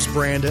 My name's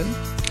Brandon.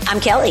 I'm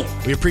Kelly.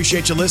 We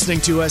appreciate you listening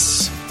to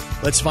us.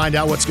 Let's find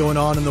out what's going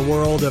on in the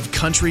world of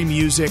country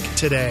music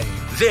today.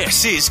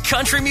 This is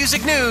Country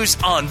Music News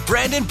on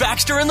Brandon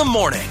Baxter in the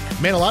morning.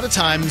 Man, a lot of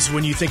times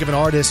when you think of an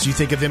artist, you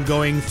think of them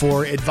going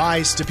for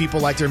advice to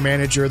people like their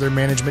manager, their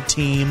management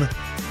team,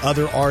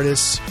 other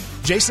artists.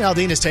 Jason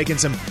Aldean has taken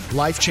some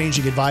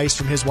life-changing advice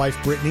from his wife,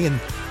 Brittany, and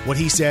what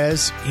he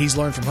says he's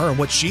learned from her, and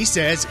what she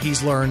says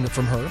he's learned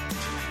from her,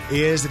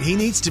 is that he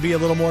needs to be a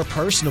little more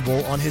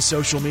personable on his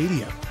social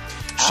media.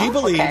 She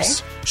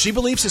believes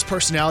his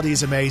personality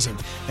is amazing,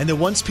 and that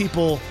once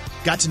people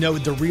got to know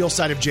the real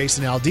side of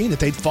Jason Aldean, that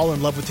they'd fall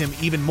in love with him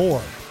even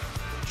more.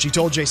 She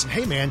told Jason,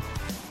 hey man,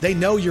 they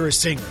know you're a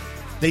singer.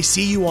 They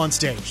see you on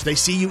stage. They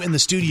see you in the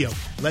studio.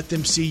 Let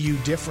them see you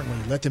differently.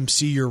 Let them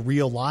see your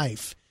real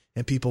life,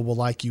 and people will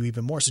like you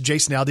even more. So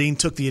Jason Aldean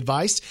took the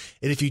advice,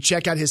 and if you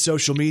check out his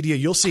social media,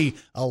 you'll see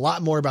a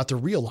lot more about the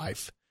real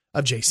life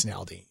of Jason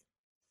Aldean.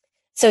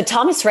 So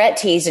Thomas Rhett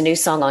teased a new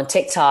song on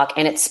TikTok,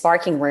 and it's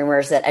sparking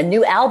rumors that a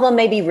new album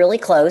may be really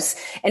close.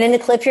 And in the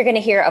clip, you're going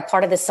to hear a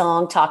part of the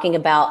song talking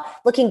about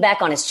looking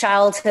back on his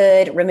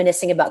childhood,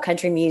 reminiscing about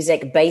country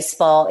music,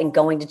 baseball, and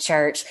going to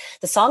church.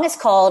 The song is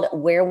called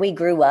Where We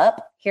Grew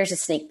Up. Here's a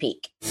sneak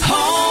peek.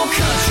 Home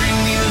country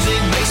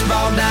music,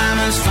 baseball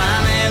diamonds,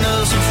 finding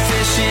us some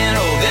fishing.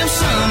 Oh, them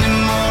Sunday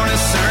morning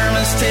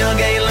sermons,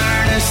 tailgate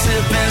learning,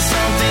 sipping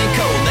something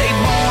cold. They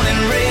born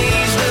and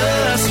raised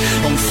us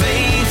on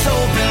faith,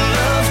 hope, and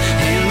love,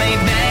 and they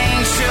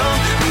dang sure,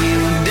 we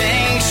were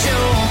dang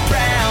sure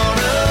proud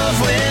of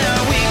where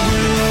we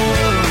grew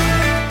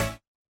up.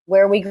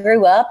 Where We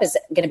Grew Up is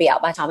going to be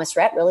out by Thomas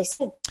Rhett really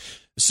soon.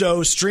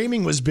 So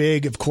streaming was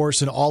big, of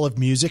course, in all of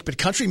music, but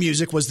country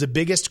music was the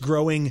biggest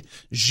growing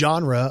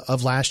genre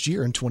of last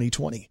year in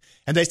 2020.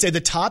 And they say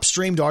the top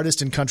streamed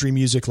artist in country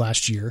music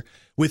last year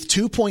with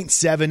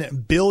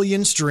 2.7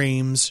 billion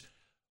streams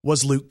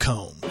was Luke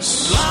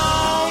Combs.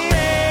 Long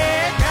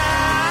neck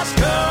eyes,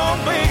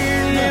 cold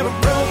beer, never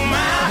broke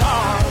my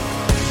heart.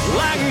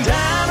 Like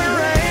diamond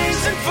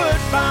rings and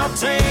football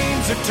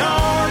teams are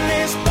torn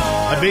this boy.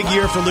 A big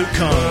year for Luke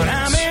Combs.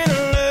 I'm in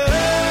love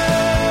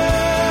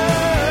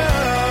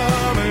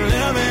and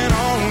loving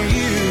on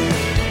you.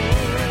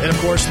 And of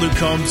course, Luke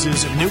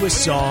Combs'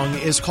 newest song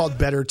is called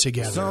Better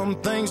Together.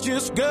 Some things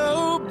just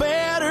go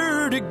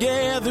better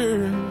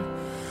together,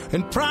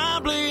 and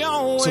probably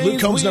always. So Luke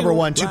Combs, number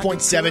one, will.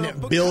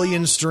 2.7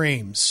 billion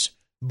streams.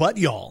 But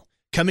y'all,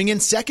 coming in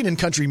second in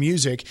country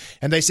music,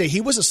 and they say he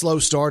was a slow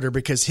starter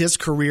because his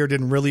career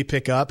didn't really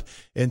pick up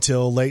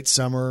until late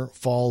summer,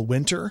 fall,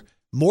 winter.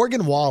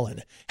 Morgan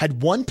Wallen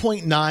had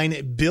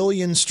 1.9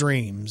 billion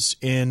streams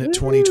in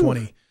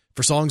 2020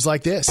 for songs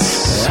like this.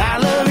 I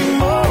love you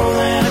more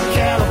than a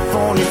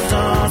California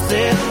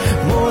sunset,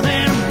 more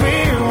than a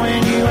beer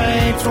when you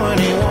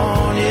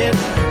 21, yeah.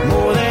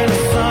 More than a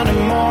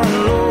Sunday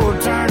morning,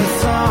 Lord, turn to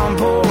some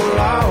poor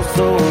lost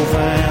soul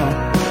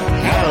found.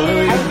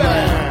 Hallelujah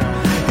bound.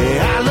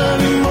 Yeah, I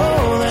love you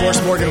more than. Of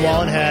course, Morgan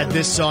Wallen had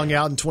this song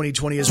out in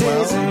 2020 as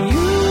well.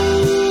 You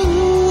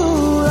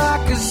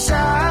like a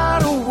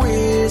shot of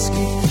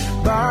whiskey,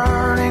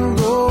 burning,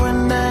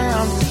 going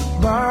down,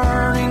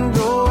 burning,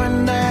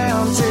 going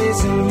down,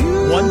 chasing you.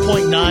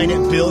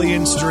 1.9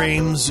 billion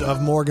streams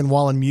of Morgan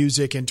Wallen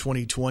music in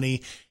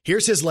 2020.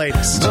 Here's his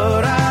latest.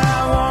 But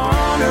I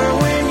wonder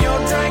when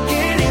you're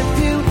drinking if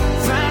you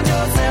find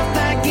yourself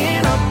thinking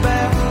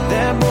about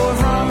that boy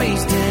from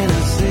East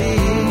Tennessee.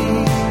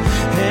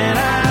 And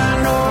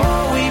I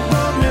know we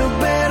both knew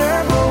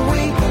better, but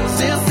we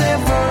still said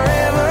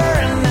forever.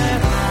 And that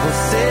was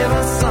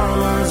 7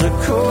 summers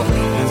ago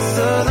in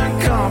Southern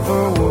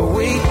Comfort where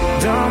we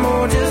done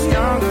more just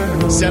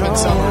younger. 7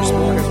 summers,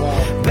 Morgan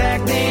Wallen.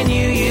 Back then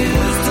you used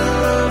to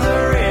love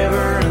the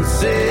river and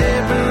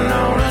sipping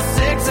on a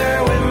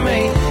sixer with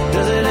me.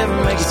 Does it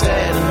ever make you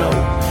sad to know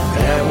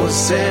that was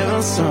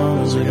 7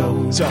 summers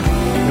ago? So,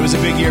 it was a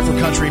big year for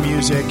country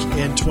music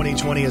in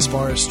 2020 as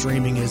far as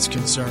streaming is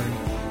concerned.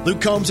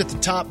 Luke Combs at the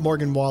top,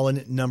 Morgan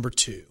Wallen number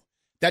 2.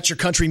 That's your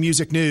country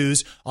music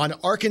news on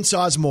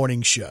Arkansas's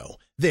Morning Show.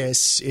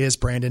 This is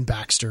Brandon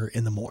Baxter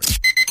in the Morning.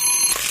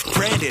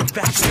 Brandon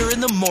Baxter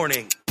in the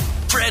Morning.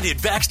 Brandon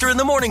Baxter in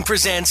the Morning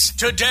presents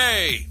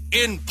Today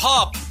in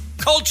Pop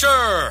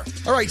Culture.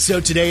 All right, so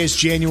today is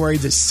January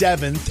the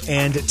 7th,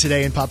 and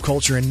today in pop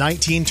culture in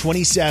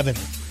 1927,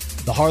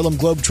 the Harlem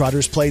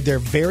Globetrotters played their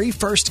very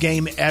first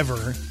game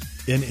ever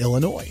in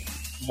Illinois.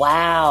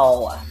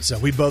 Wow. So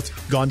we've both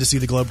gone to see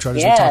the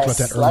Globetrotters. Yes, we talked about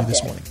that earlier this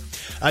it. morning.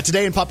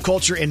 Today in pop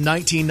culture in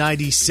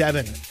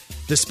 1997,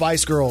 the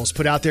Spice Girls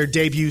put out their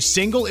debut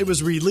single. It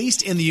was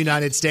released in the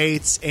United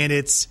States, and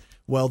it's,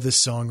 well, this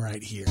song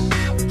right here. I'll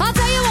tell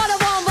you what I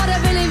want, what I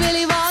really,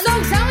 really want. So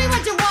tell me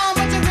what you want,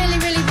 what you really,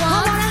 really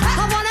want.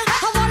 I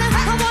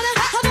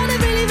wanna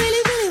really,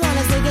 really, really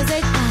wanna say,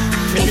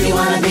 If you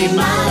wanna be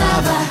my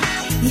lover,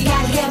 you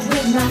gotta get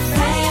with my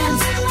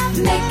friends.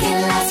 Make it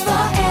last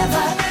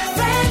forever.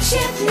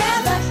 Friendship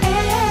never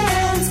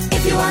ends.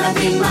 If you wanna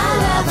be my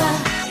lover,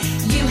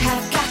 you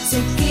have got to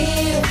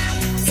give.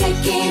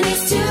 Taking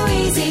is too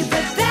easy,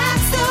 but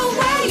that's the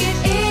way it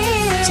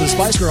is. So the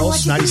Spice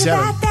Girls,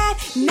 97.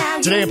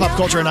 Today in pop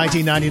culture in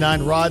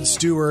 1999, Rod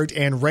Stewart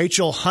and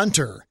Rachel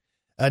Hunter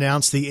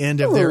announced the end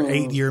of their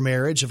 8-year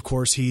marriage. Of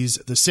course, he's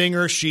the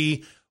singer.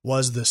 She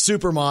was the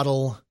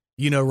supermodel.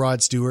 You know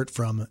Rod Stewart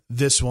from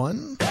this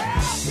one.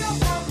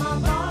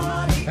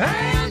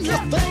 And you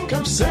think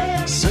I'm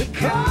sexy,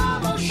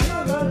 come on,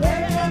 sugar,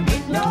 let me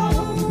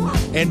know.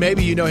 And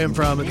maybe you know him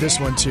from this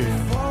one, too.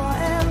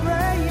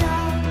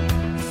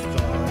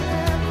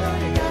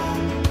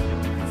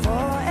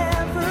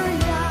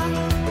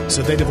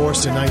 So they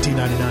divorced in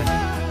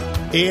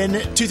 1999.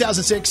 In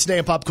 2006, today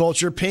in pop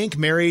culture, Pink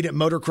married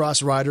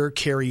motocross rider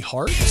Carrie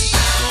Hart.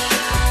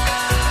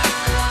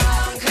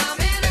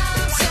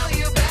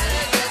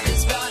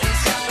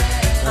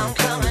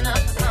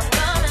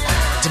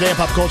 Today in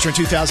pop culture in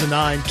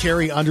 2009,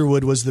 Carrie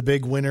Underwood was the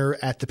big winner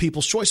at the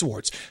People's Choice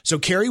Awards. So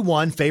Carrie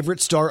won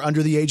Favorite Star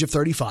Under the Age of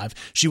 35.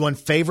 She won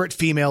Favorite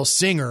Female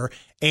Singer,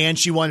 and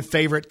she won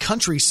Favorite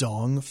Country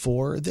Song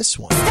for this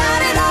one.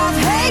 Started off,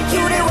 hey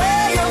cutie,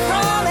 where you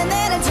from? And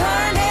then it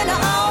turned into,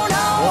 oh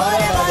no,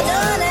 what have I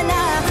done? And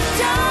I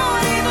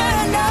don't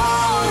even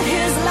know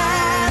his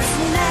last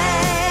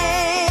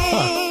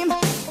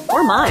name.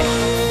 Or mine.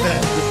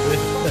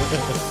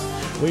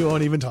 We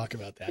won't even talk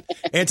about that.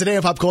 And today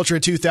in pop culture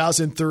in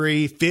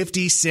 2003,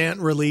 50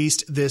 Cent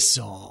released this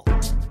song.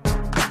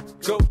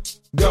 Go,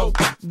 go,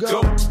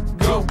 go,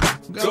 go,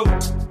 go,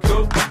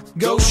 go,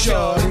 go,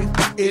 shorty.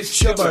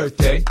 It's your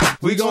birthday.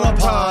 We gonna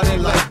party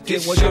like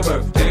it's your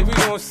birthday. We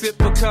gonna sip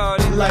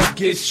Bacardi like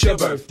it's your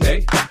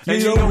birthday.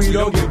 And you know we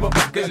don't give a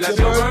fuck, it's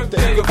your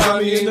birthday. You can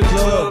find me in the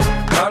club,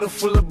 bottle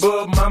full of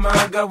bub. Mama,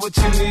 I got what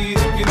you need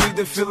if you need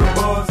to feel the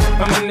buzz.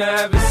 I'm into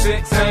having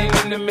sex, I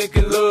ain't into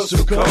making love.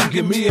 So come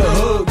give me a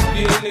hug.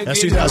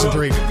 That's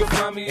 2003.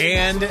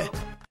 And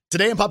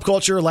today in pop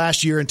culture,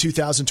 last year in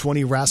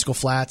 2020, Rascal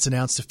Flatts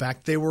announced the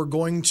fact they were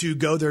going to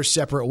go their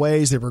separate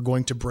ways. They were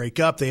going to break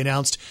up. They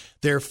announced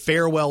their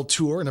farewell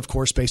tour. And of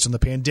course, based on the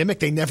pandemic,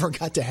 they never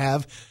got to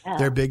have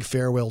their big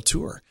farewell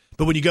tour.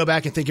 But when you go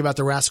back and think about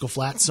the Rascal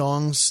Flatts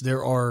songs,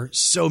 there are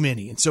so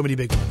many and so many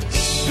big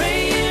ones.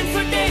 Praying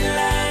for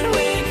daylight,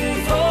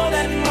 waiting for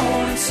that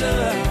morning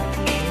sun.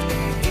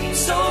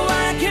 So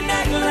I can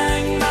act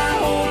like my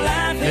whole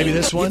life. Maybe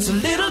this one? It's a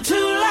little too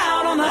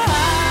loud on the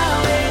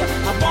highway.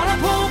 I wanna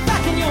pull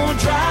back in your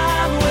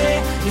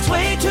driveway. It's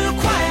way too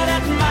quiet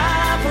at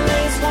my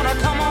place. Wanna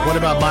come on. What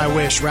about My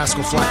Wish,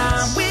 Rascal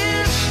Flatts? My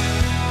wish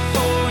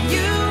for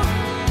you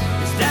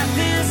is that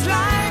this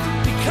life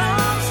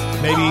becomes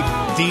Maybe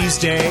These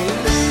Days.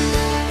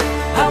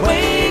 I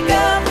wake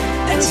up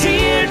and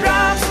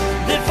teardrops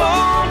that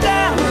fall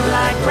down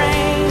like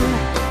rain.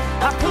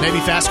 Maybe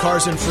Fast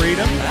Cars and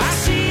Freedom. I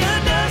see a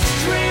dust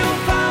trail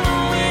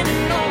following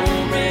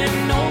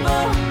and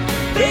over,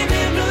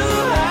 baby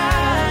blue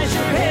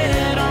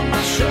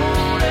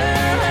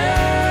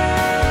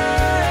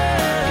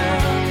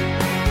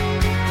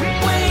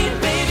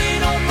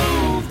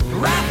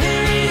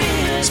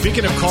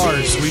Speaking of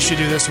cars, we should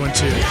do this one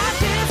too.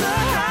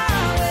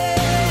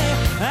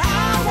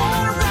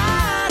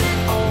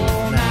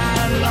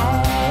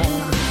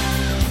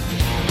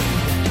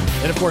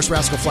 And of course,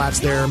 Rascal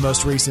Flatts, their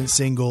most recent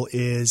single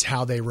is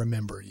How They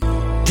Remember You.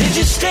 Did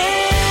you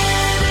stand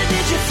or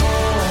did you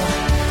fall?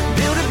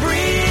 Build a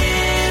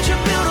bridge or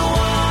build a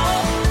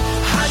wall?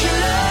 How'd you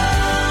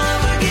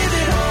love or give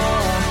it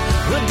all?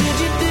 What did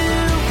you do?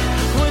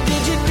 What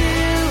did you do?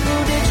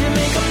 Did you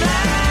make them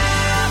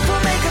laugh or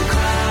make them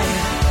cry?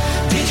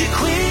 Did you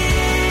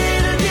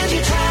quit or did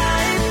you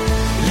try?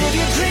 Live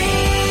your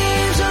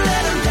dreams or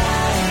let them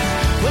die?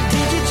 What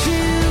did you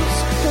choose?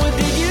 What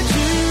did you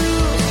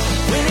choose?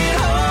 When it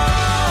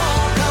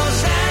all goes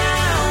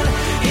down,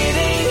 it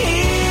ain't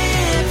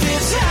if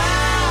it's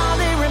how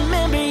they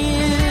remember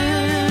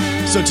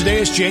you. So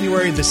today is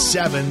January the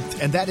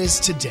 7th, and that is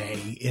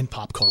today in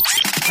pop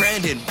culture.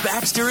 Brandon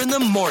Baxter in the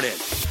morning.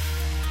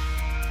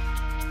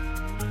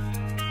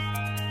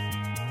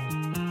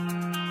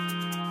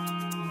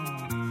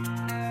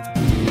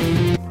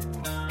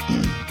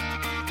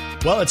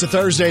 Well, it's a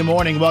Thursday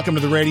morning. Welcome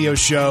to the radio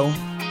show,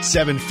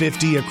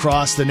 750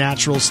 across the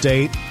natural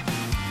state.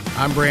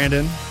 I'm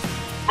Brandon.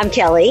 I'm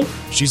Kelly.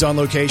 She's on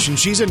location.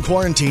 She's in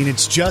quarantine.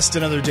 It's just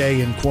another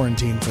day in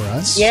quarantine for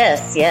us.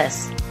 Yes,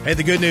 yes. Hey,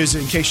 the good news,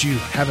 in case you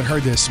haven't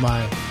heard this,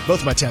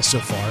 both my tests so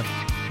far,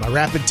 my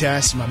rapid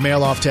test, my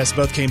mail-off test,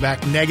 both came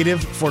back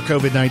negative for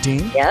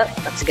COVID-19. Yep,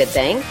 that's a good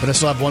thing. But I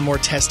still have one more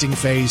testing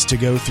phase to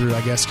go through,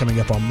 I guess, coming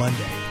up on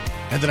Monday.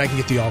 And then I can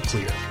get the all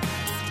clear.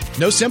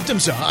 No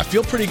symptoms, though. I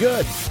feel pretty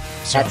good.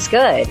 So, that's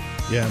good.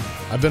 Yeah,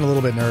 I've been a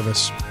little bit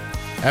nervous.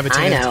 I have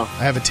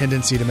a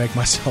tendency to make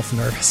myself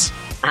nervous.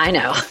 I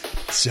know.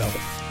 So,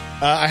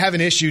 I have an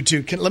issue,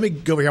 too. Let me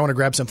go over here. I want to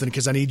grab something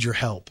because I need your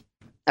help.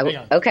 Oh,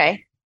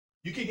 okay.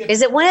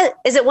 Is it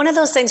one of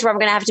those things where I'm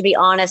going to have to be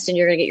honest and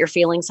you're going to get your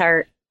feelings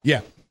hurt?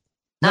 Yeah.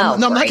 No, I'm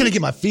not going to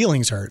get my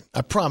feelings hurt.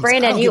 I promise.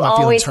 Brandon, you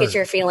always get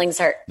your feelings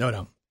hurt.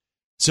 No.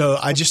 So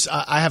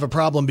I have a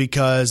problem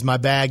because my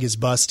bag is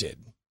busted.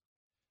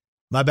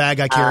 My bag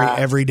I carry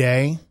every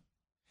day.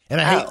 And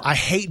I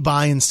hate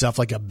buying stuff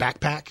like a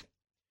backpack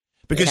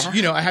because,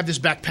 I have this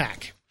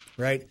backpack,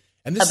 right?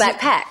 And this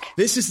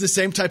this is the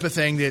same type of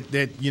thing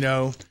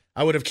that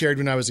I would have carried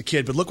when I was a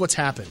kid. But look what's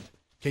happened.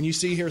 Can you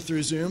see here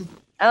through Zoom?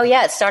 Oh,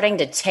 yeah. It's starting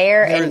to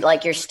tear and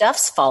like your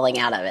stuff's falling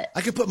out of it. I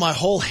could put my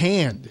whole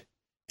hand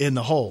in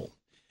the hole.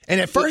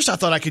 And at first I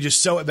thought I could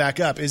just sew it back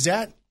up. Is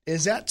that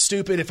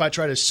stupid if I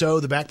try to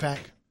sew the backpack?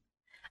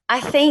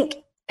 I think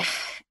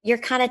you're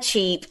kind of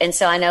cheap. And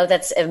so I know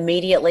that's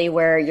immediately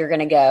where you're going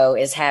to go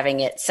is having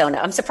it sewn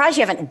up. I'm surprised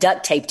you haven't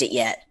duct taped it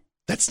yet.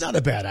 That's not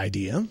a bad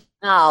idea.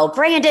 Oh,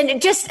 Brandon,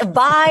 just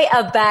buy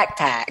a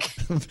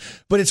backpack.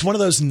 But it's one of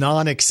those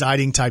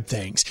non-exciting type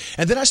things.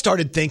 And then I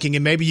started thinking,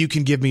 and maybe you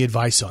can give me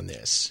advice on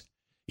this.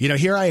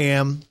 Here I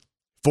am,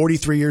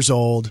 43 years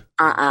old.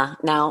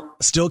 No.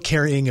 Still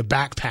carrying a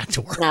backpack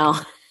to work. No,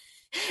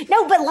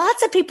 but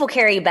lots of people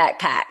carry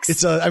backpacks.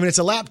 It's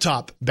a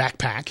laptop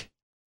backpack.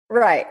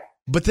 Right.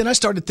 But then I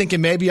started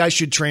thinking maybe I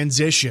should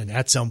transition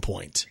at some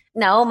point.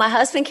 No, my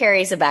husband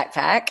carries a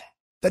backpack.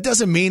 That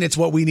doesn't mean it's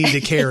what we need to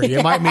carry.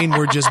 It might mean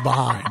we're just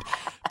behind.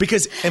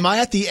 Because am I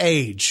at the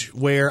age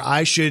where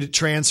I should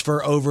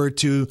transfer over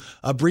to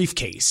a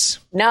briefcase?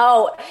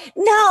 No.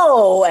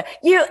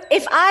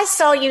 If I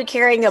saw you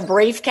carrying a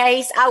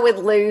briefcase, I would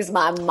lose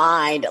my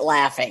mind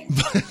laughing.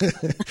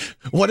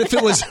 What if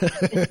it was...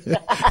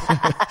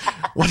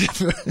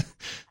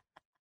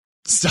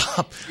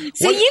 Stop.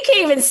 So you can't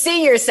even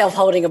see yourself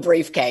holding a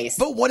briefcase.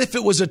 But what if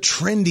it was a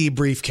trendy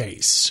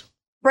briefcase?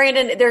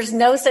 Brandon, there's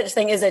no such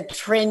thing as a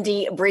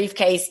trendy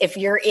briefcase if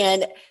you're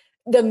in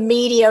the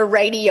media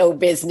radio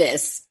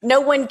business. No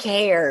one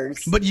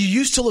cares. But you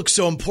used to look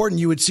so important.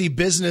 You would see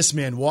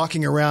businessmen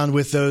walking around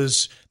with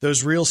those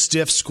real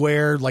stiff,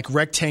 square, like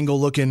rectangle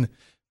looking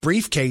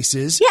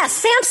briefcases. Yeah,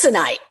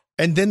 Samsonite.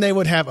 And then they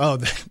would have,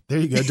 there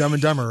you go, Dumb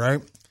and Dumber,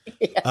 right?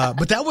 Yeah.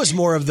 But that was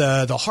more of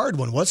the hard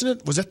one, wasn't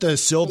it? Was that the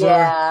silver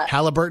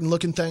Halliburton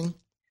looking thing?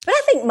 But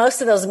I think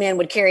most of those men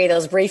would carry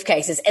those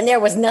briefcases and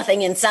there was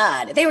nothing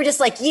inside. They were just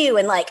like you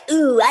and like,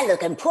 ooh, I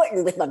look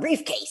important with my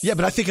briefcase. Yeah,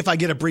 but I think if I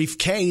get a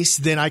briefcase,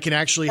 then I can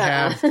actually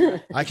have,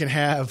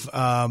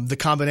 the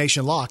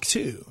combination lock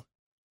too.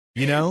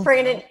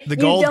 Brandon, the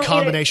gold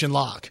combination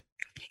lock.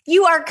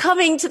 You are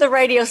coming to the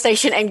radio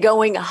station and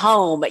going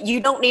home. You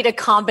don't need a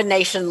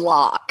combination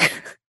lock.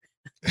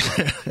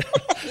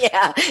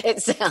 Yeah,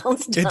 it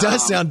sounds dumb. It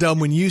does sound dumb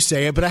when you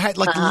say it, but I had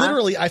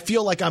literally, I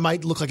feel like I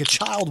might look like a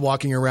child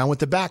walking around with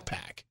the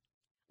backpack.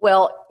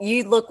 Well,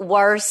 you look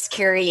worse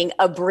carrying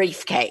a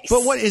briefcase.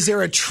 But is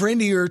there a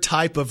trendier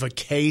type of a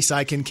case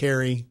I can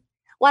carry?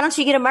 Why don't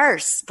you get a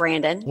Merce,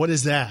 Brandon? What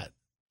is that?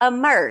 A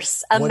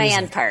Merce, a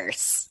man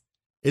purse.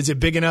 Is it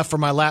big enough for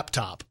my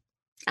laptop?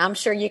 I'm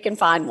sure you can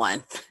find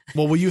one.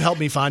 Well, will you help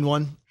me find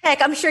one?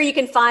 Heck, I'm sure you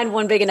can find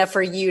one big enough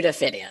for you to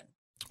fit in.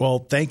 Well,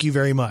 thank you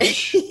very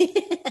much.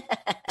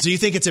 So you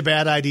think it's a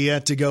bad idea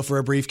to go for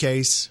a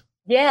briefcase?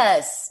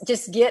 Yes.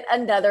 Just get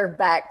another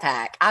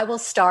backpack. I will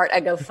start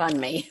a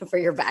GoFundMe for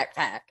your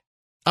backpack.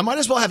 I might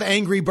as well have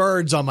Angry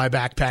Birds on my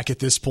backpack at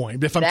this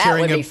point. If I'm That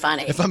carrying would be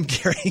funny. If I'm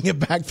carrying a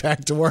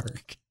backpack to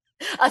work.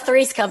 A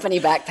Three's Company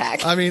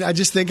backpack. I mean, I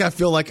just think I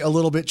feel like a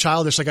little bit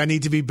childish. Like I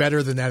need to be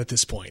better than that at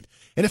this point.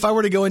 And if I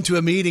were to go into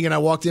a meeting and I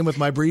walked in with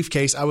my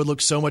briefcase, I would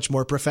look so much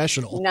more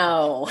professional.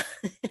 No.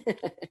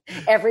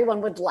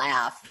 Everyone would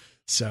laugh.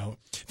 So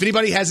if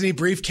anybody has any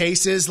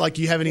briefcases, like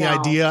you have any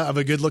idea of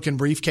a good looking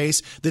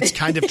briefcase that's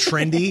kind of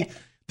trendy,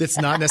 that's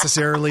not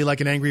necessarily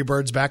like an Angry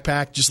Birds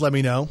backpack, just let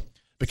me know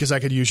because I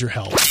could use your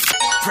help.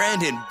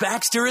 Brandon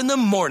Baxter in the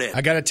morning.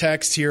 I got a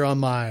text here on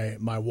my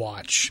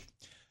watch.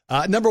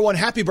 Number one,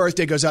 happy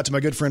birthday goes out to my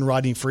good friend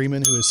Rodney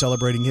Freeman, who is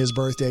celebrating his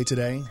birthday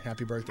today.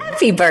 Happy birthday.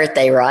 Happy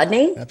birthday,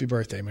 Rodney. Happy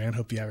birthday, man.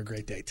 Hope you have a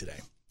great day today.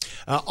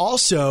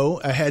 Also,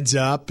 a heads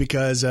up,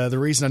 because the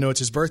reason I know it's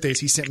his birthday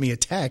is he sent me a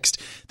text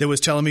that was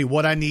telling me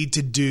what I need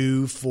to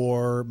do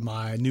for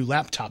my new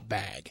laptop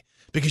bag.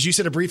 Because you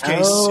said a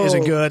briefcase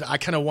isn't good. I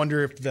kind of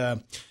wonder if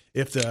the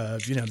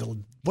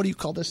what do you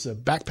call this? The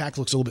backpack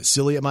looks a little bit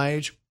silly at my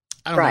age.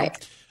 I don't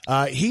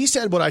know. He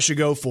said what I should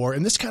go for,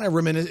 and this kind of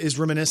is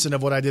reminiscent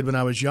of what I did when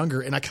I was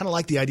younger, and I kind of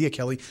like the idea,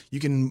 Kelly. You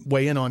can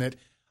weigh in on it.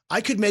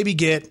 I could maybe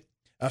get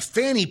a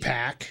fanny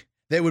pack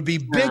that would be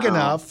big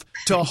enough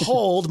to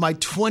hold my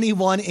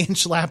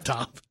 21-inch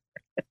laptop.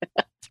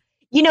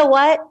 You know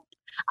what?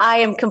 I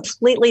am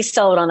completely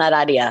sold on that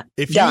idea.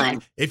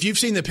 If you've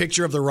seen the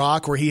picture of The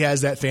Rock where he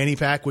has that fanny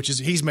pack, which is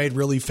he's made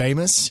really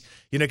famous,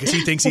 because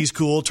he thinks he's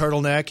cool,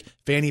 turtleneck,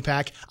 fanny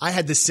pack. I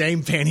had the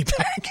same fanny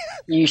pack.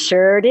 You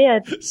sure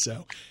did.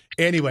 So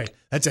anyway,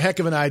 that's a heck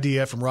of an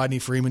idea from Rodney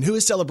Freeman, who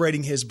is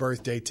celebrating his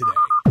birthday today.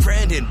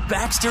 Brandon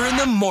Baxter in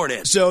the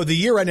morning. So the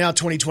year right now,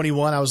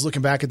 2021, I was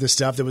looking back at this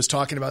stuff that was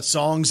talking about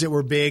songs that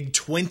were big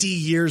 20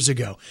 years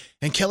ago.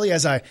 And Kelly,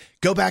 as I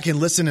go back and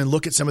listen and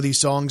look at some of these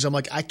songs, I'm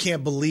like, I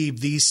can't believe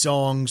these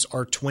songs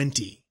are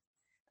 20.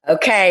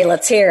 Okay,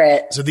 let's hear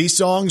it. So these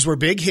songs were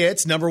big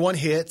hits, number one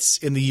hits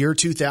in the year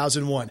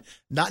 2001.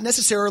 Not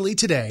necessarily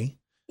today,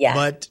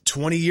 but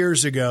 20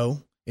 years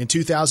ago in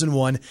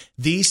 2001,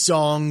 these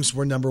songs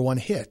were number one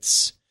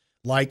hits.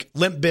 Like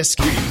Limp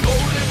Bizkit.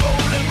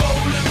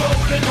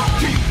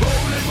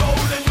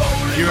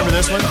 You remember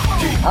this one?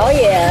 Oh,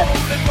 yeah.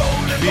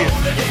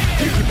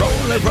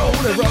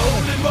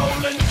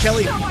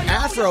 Kelly,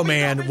 Afro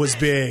Man was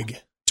big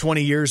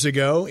 20 years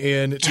ago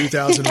in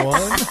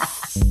 2001.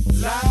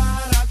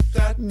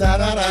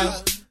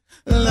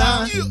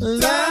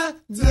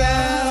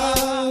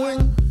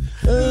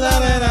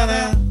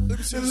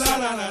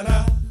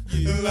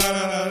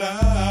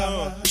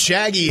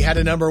 Shaggy had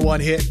a number one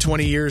hit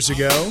 20 years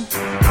ago.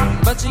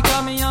 But she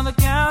caught me on the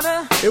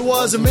counter. It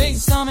wasn't me. She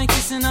saw me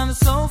kissing on the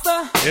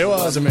sofa. It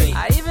wasn't me.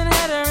 I even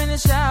had her in the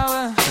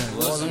shower. It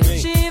wasn't me.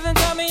 She even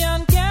caught me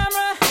on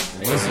camera.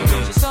 It wasn't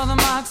me. She saw the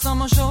marks on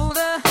my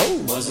shoulder.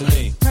 Oh, wasn't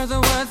me. Heard the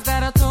words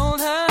that I told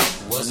her.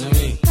 It wasn't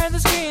me. Heard the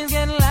screams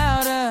getting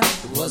louder.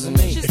 It wasn't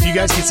me. If you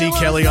guys can see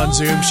Kelly on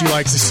Zoom, she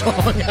likes the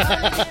song.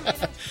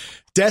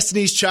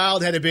 Destiny's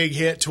Child had a big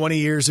hit 20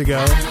 years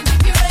ago.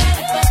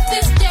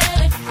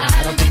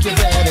 I don't think you're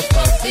ready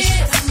for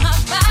this.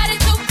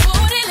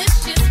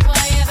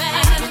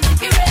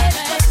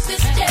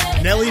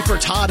 Nelly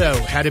Furtado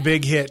had a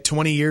big hit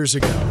 20 years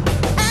ago.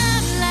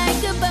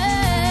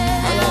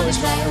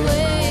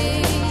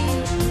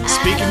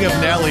 Speaking of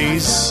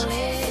Nellies,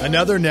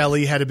 another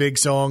Nelly had a big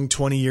song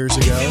 20 years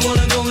ago. Hey,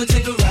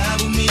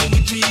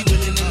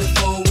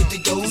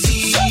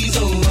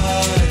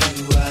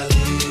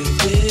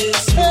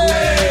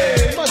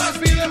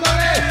 must be the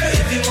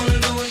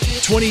money.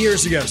 20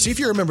 years ago. See if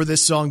you remember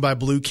this song by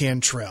Blue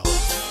Cantrell.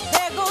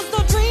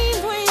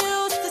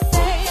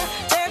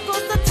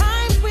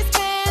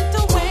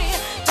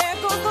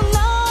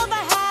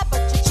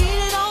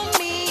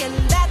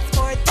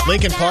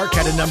 Linkin Park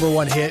had a number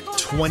one hit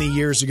 20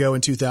 years ago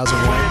in 2001.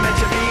 What it meant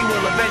to be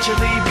will eventually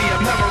be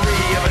a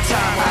memory of a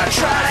time I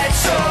tried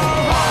so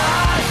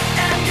hard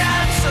and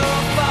got so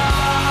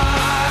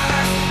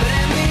far. But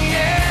in the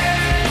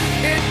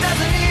end, it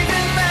doesn't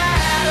even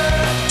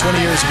matter.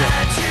 20 years ago,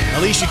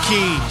 Alicia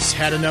Keys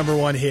had a number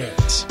one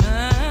hit.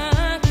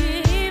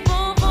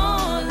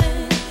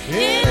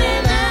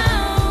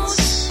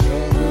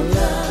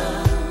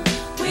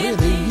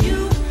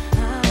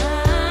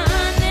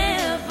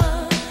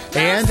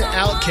 And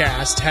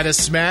Outkast had a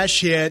smash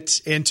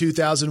hit in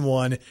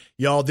 2001.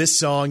 Y'all, this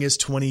song is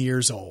 20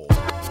 years old.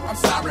 I'm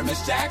sorry,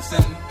 Miss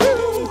Jackson.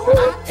 Ooh,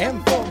 I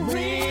am for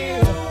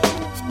real.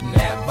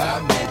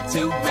 Never meant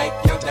to make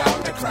your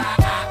daughter cry.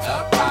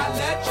 I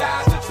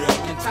apologize a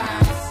trillion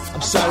times.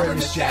 I'm sorry,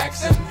 Miss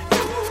Jackson.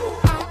 Ooh,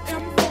 I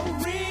am for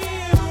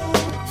real.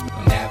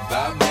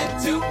 Never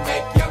meant to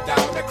make your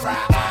daughter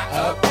cry. I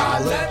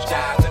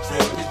apologize a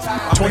trillion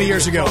times. 20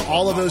 years ago,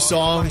 all of those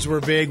songs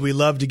were big. We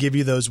love to give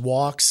you those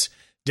walks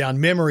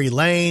down memory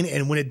lane.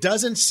 And when it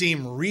doesn't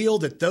seem real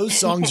that those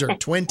songs are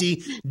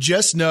 20,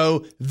 just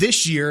know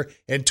this year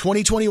in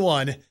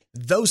 2021,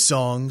 those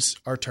songs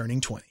are turning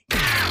 20.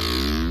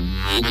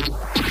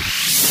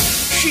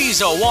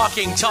 She's a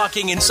walking,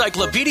 talking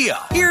encyclopedia.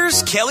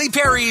 Here's Kelly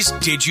Perry's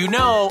Did You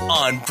Know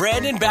on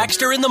Brandon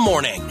Baxter in the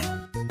Morning.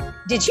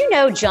 Did you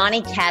know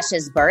Johnny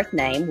Cash's birth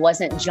name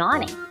wasn't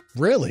Johnny?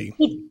 Really?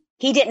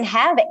 He didn't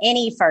have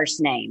any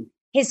first name.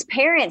 His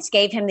parents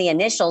gave him the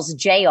initials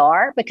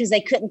JR because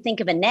they couldn't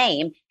think of a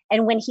name.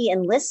 And when he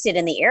enlisted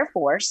in the Air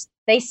Force,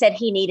 they said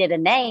he needed a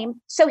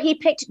name, so he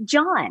picked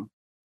John.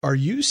 Are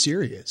you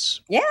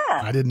serious? Yeah.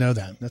 I didn't know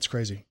that. That's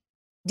crazy.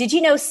 Did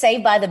you know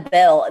Saved by the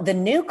Bell, the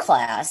new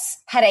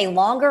class, had a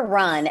longer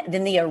run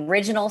than the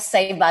original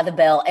Saved by the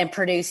Bell and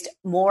produced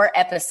more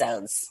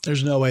episodes?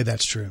 There's no way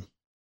that's true.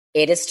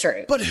 It is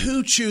true. But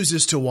who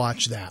chooses to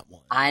watch that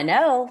one? I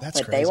know, That's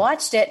but crazy. they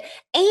watched it.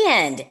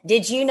 And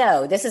did you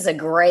know, this is a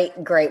great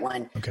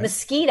one. Okay.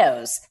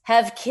 Mosquitoes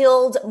have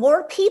killed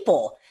more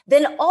people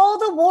than all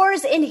the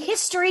wars in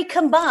history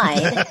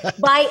combined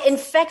by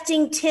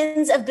infecting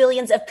tens of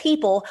billions of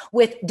people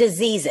with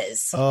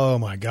diseases. Oh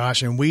my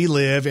gosh. And we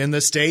live in the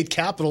state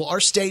capital.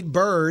 Our state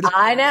bird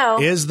I know.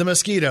 is the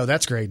mosquito.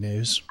 That's great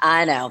news.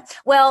 I know.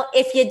 Well,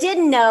 if you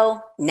didn't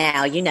know,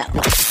 now you know.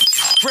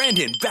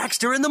 Brandon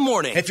Baxter in the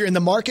morning. If you're in the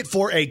market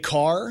for a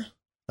car,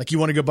 like you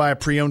want to go buy a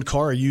pre-owned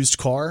car, a used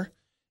car,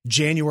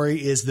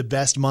 January is the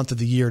best month of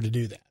the year to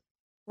do that.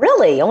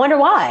 Really? I wonder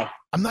why.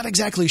 I'm not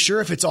exactly sure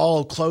if it's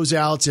all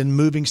closeouts and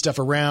moving stuff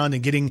around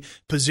and getting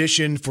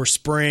positioned for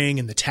spring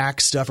and the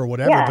tax stuff or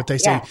whatever, but they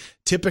say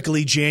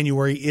typically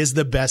January is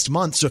the best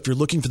month. So if you're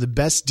looking for the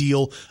best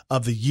deal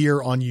of the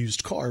year on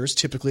used cars,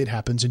 typically it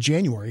happens in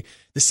January.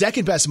 The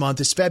second best month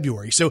is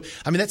February. So,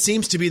 I mean, that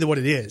seems to be what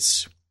it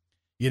is.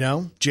 You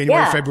know,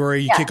 January,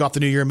 February, you kick off the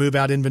new year, move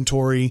out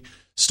inventory,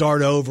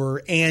 start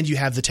over, and you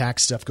have the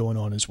tax stuff going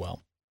on as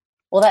well.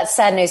 Well, that's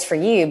sad news for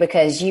you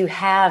because you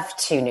have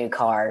 2 new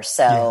cars.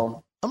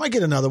 So I might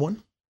get another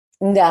one.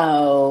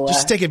 No.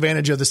 Just take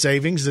advantage of the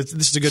savings. This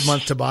is a good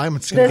month to buy.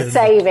 The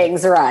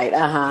savings, right.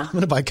 I'm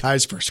going to buy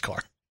Kai's first car.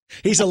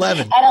 He's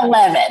 11. At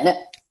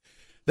 11.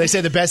 They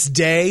say the best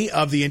day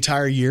of the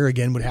entire year,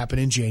 again, would happen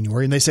in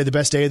January. And they say the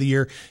best day of the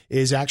year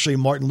is actually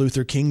Martin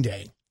Luther King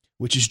Day,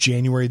 which is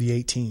January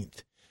the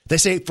 18th. They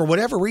say for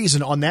whatever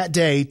reason on that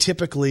day,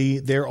 typically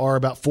there are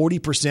about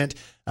 40%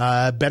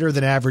 better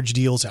than average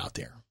deals out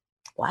there.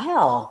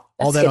 Wow.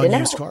 All that on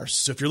used cars.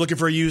 So if you're looking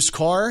for a used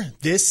car,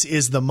 this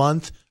is the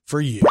month for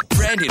you.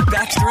 Brandon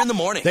Baxter in the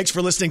morning. Thanks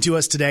for listening to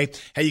us today.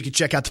 Hey, you can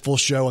check out the full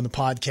show on the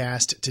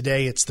podcast.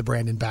 Today, it's the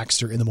Brandon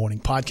Baxter in the Morning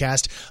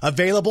podcast.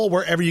 Available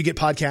wherever you get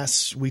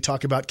podcasts. We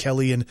talk about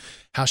Kelly and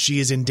how she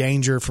is in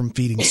danger from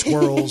feeding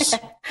squirrels.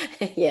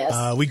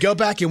 Yes. We go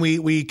back and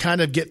we kind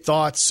of get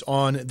thoughts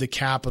on the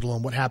Capitol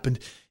and what happened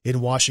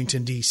in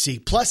Washington, D.C.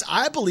 Plus,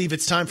 I believe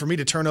it's time for me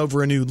to turn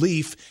over a new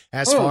leaf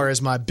as far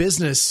as my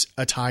business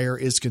attire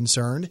is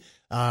concerned.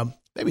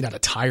 Maybe not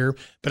attire,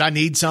 but I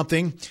need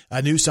something,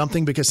 a new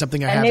something, because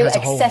something I have has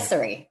a hole. A new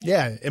accessory.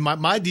 Yeah. And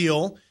my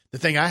deal, the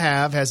thing I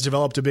have has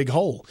developed a big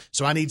hole.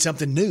 So I need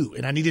something new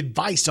and I need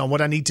advice on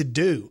what I need to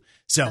do.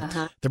 So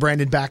the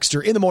Brandon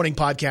Baxter in the Morning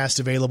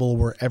podcast, available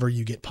wherever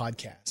you get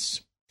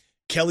podcasts.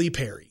 Kelly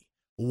Perry,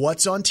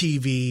 what's on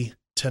TV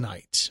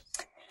tonight?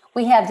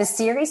 We have the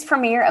series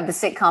premiere of the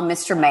sitcom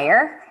Mr.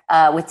 Mayor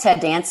with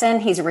Ted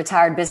Danson. He's a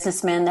retired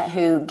businessman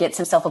who gets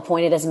himself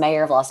appointed as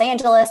mayor of Los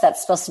Angeles.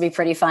 That's supposed to be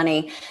pretty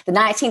funny. The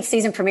 19th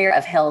season premiere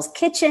of Hell's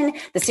Kitchen,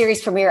 the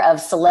series premiere of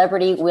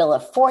Celebrity Wheel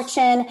of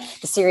Fortune,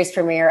 the series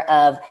premiere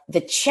of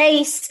The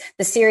Chase,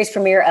 the series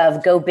premiere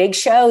of Go Big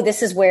Show.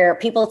 This is where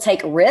people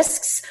take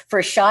risks for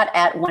a shot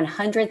at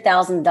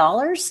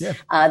 $100,000.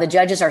 Yeah. The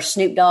judges are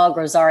Snoop Dogg,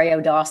 Rosario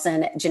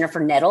Dawson, Jennifer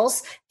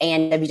Nettles,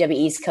 and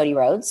WWE's Cody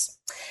Rhodes.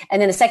 And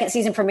then the second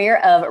season premiere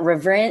of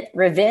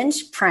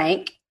Revenge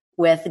Prank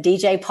with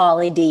DJ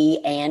Pauly D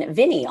and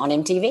Vinny on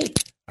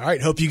MTV. All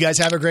right. Hope you guys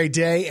have a great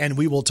day, and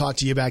we will talk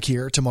to you back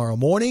here tomorrow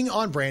morning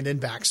on Brandon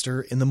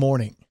Baxter in the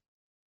Morning.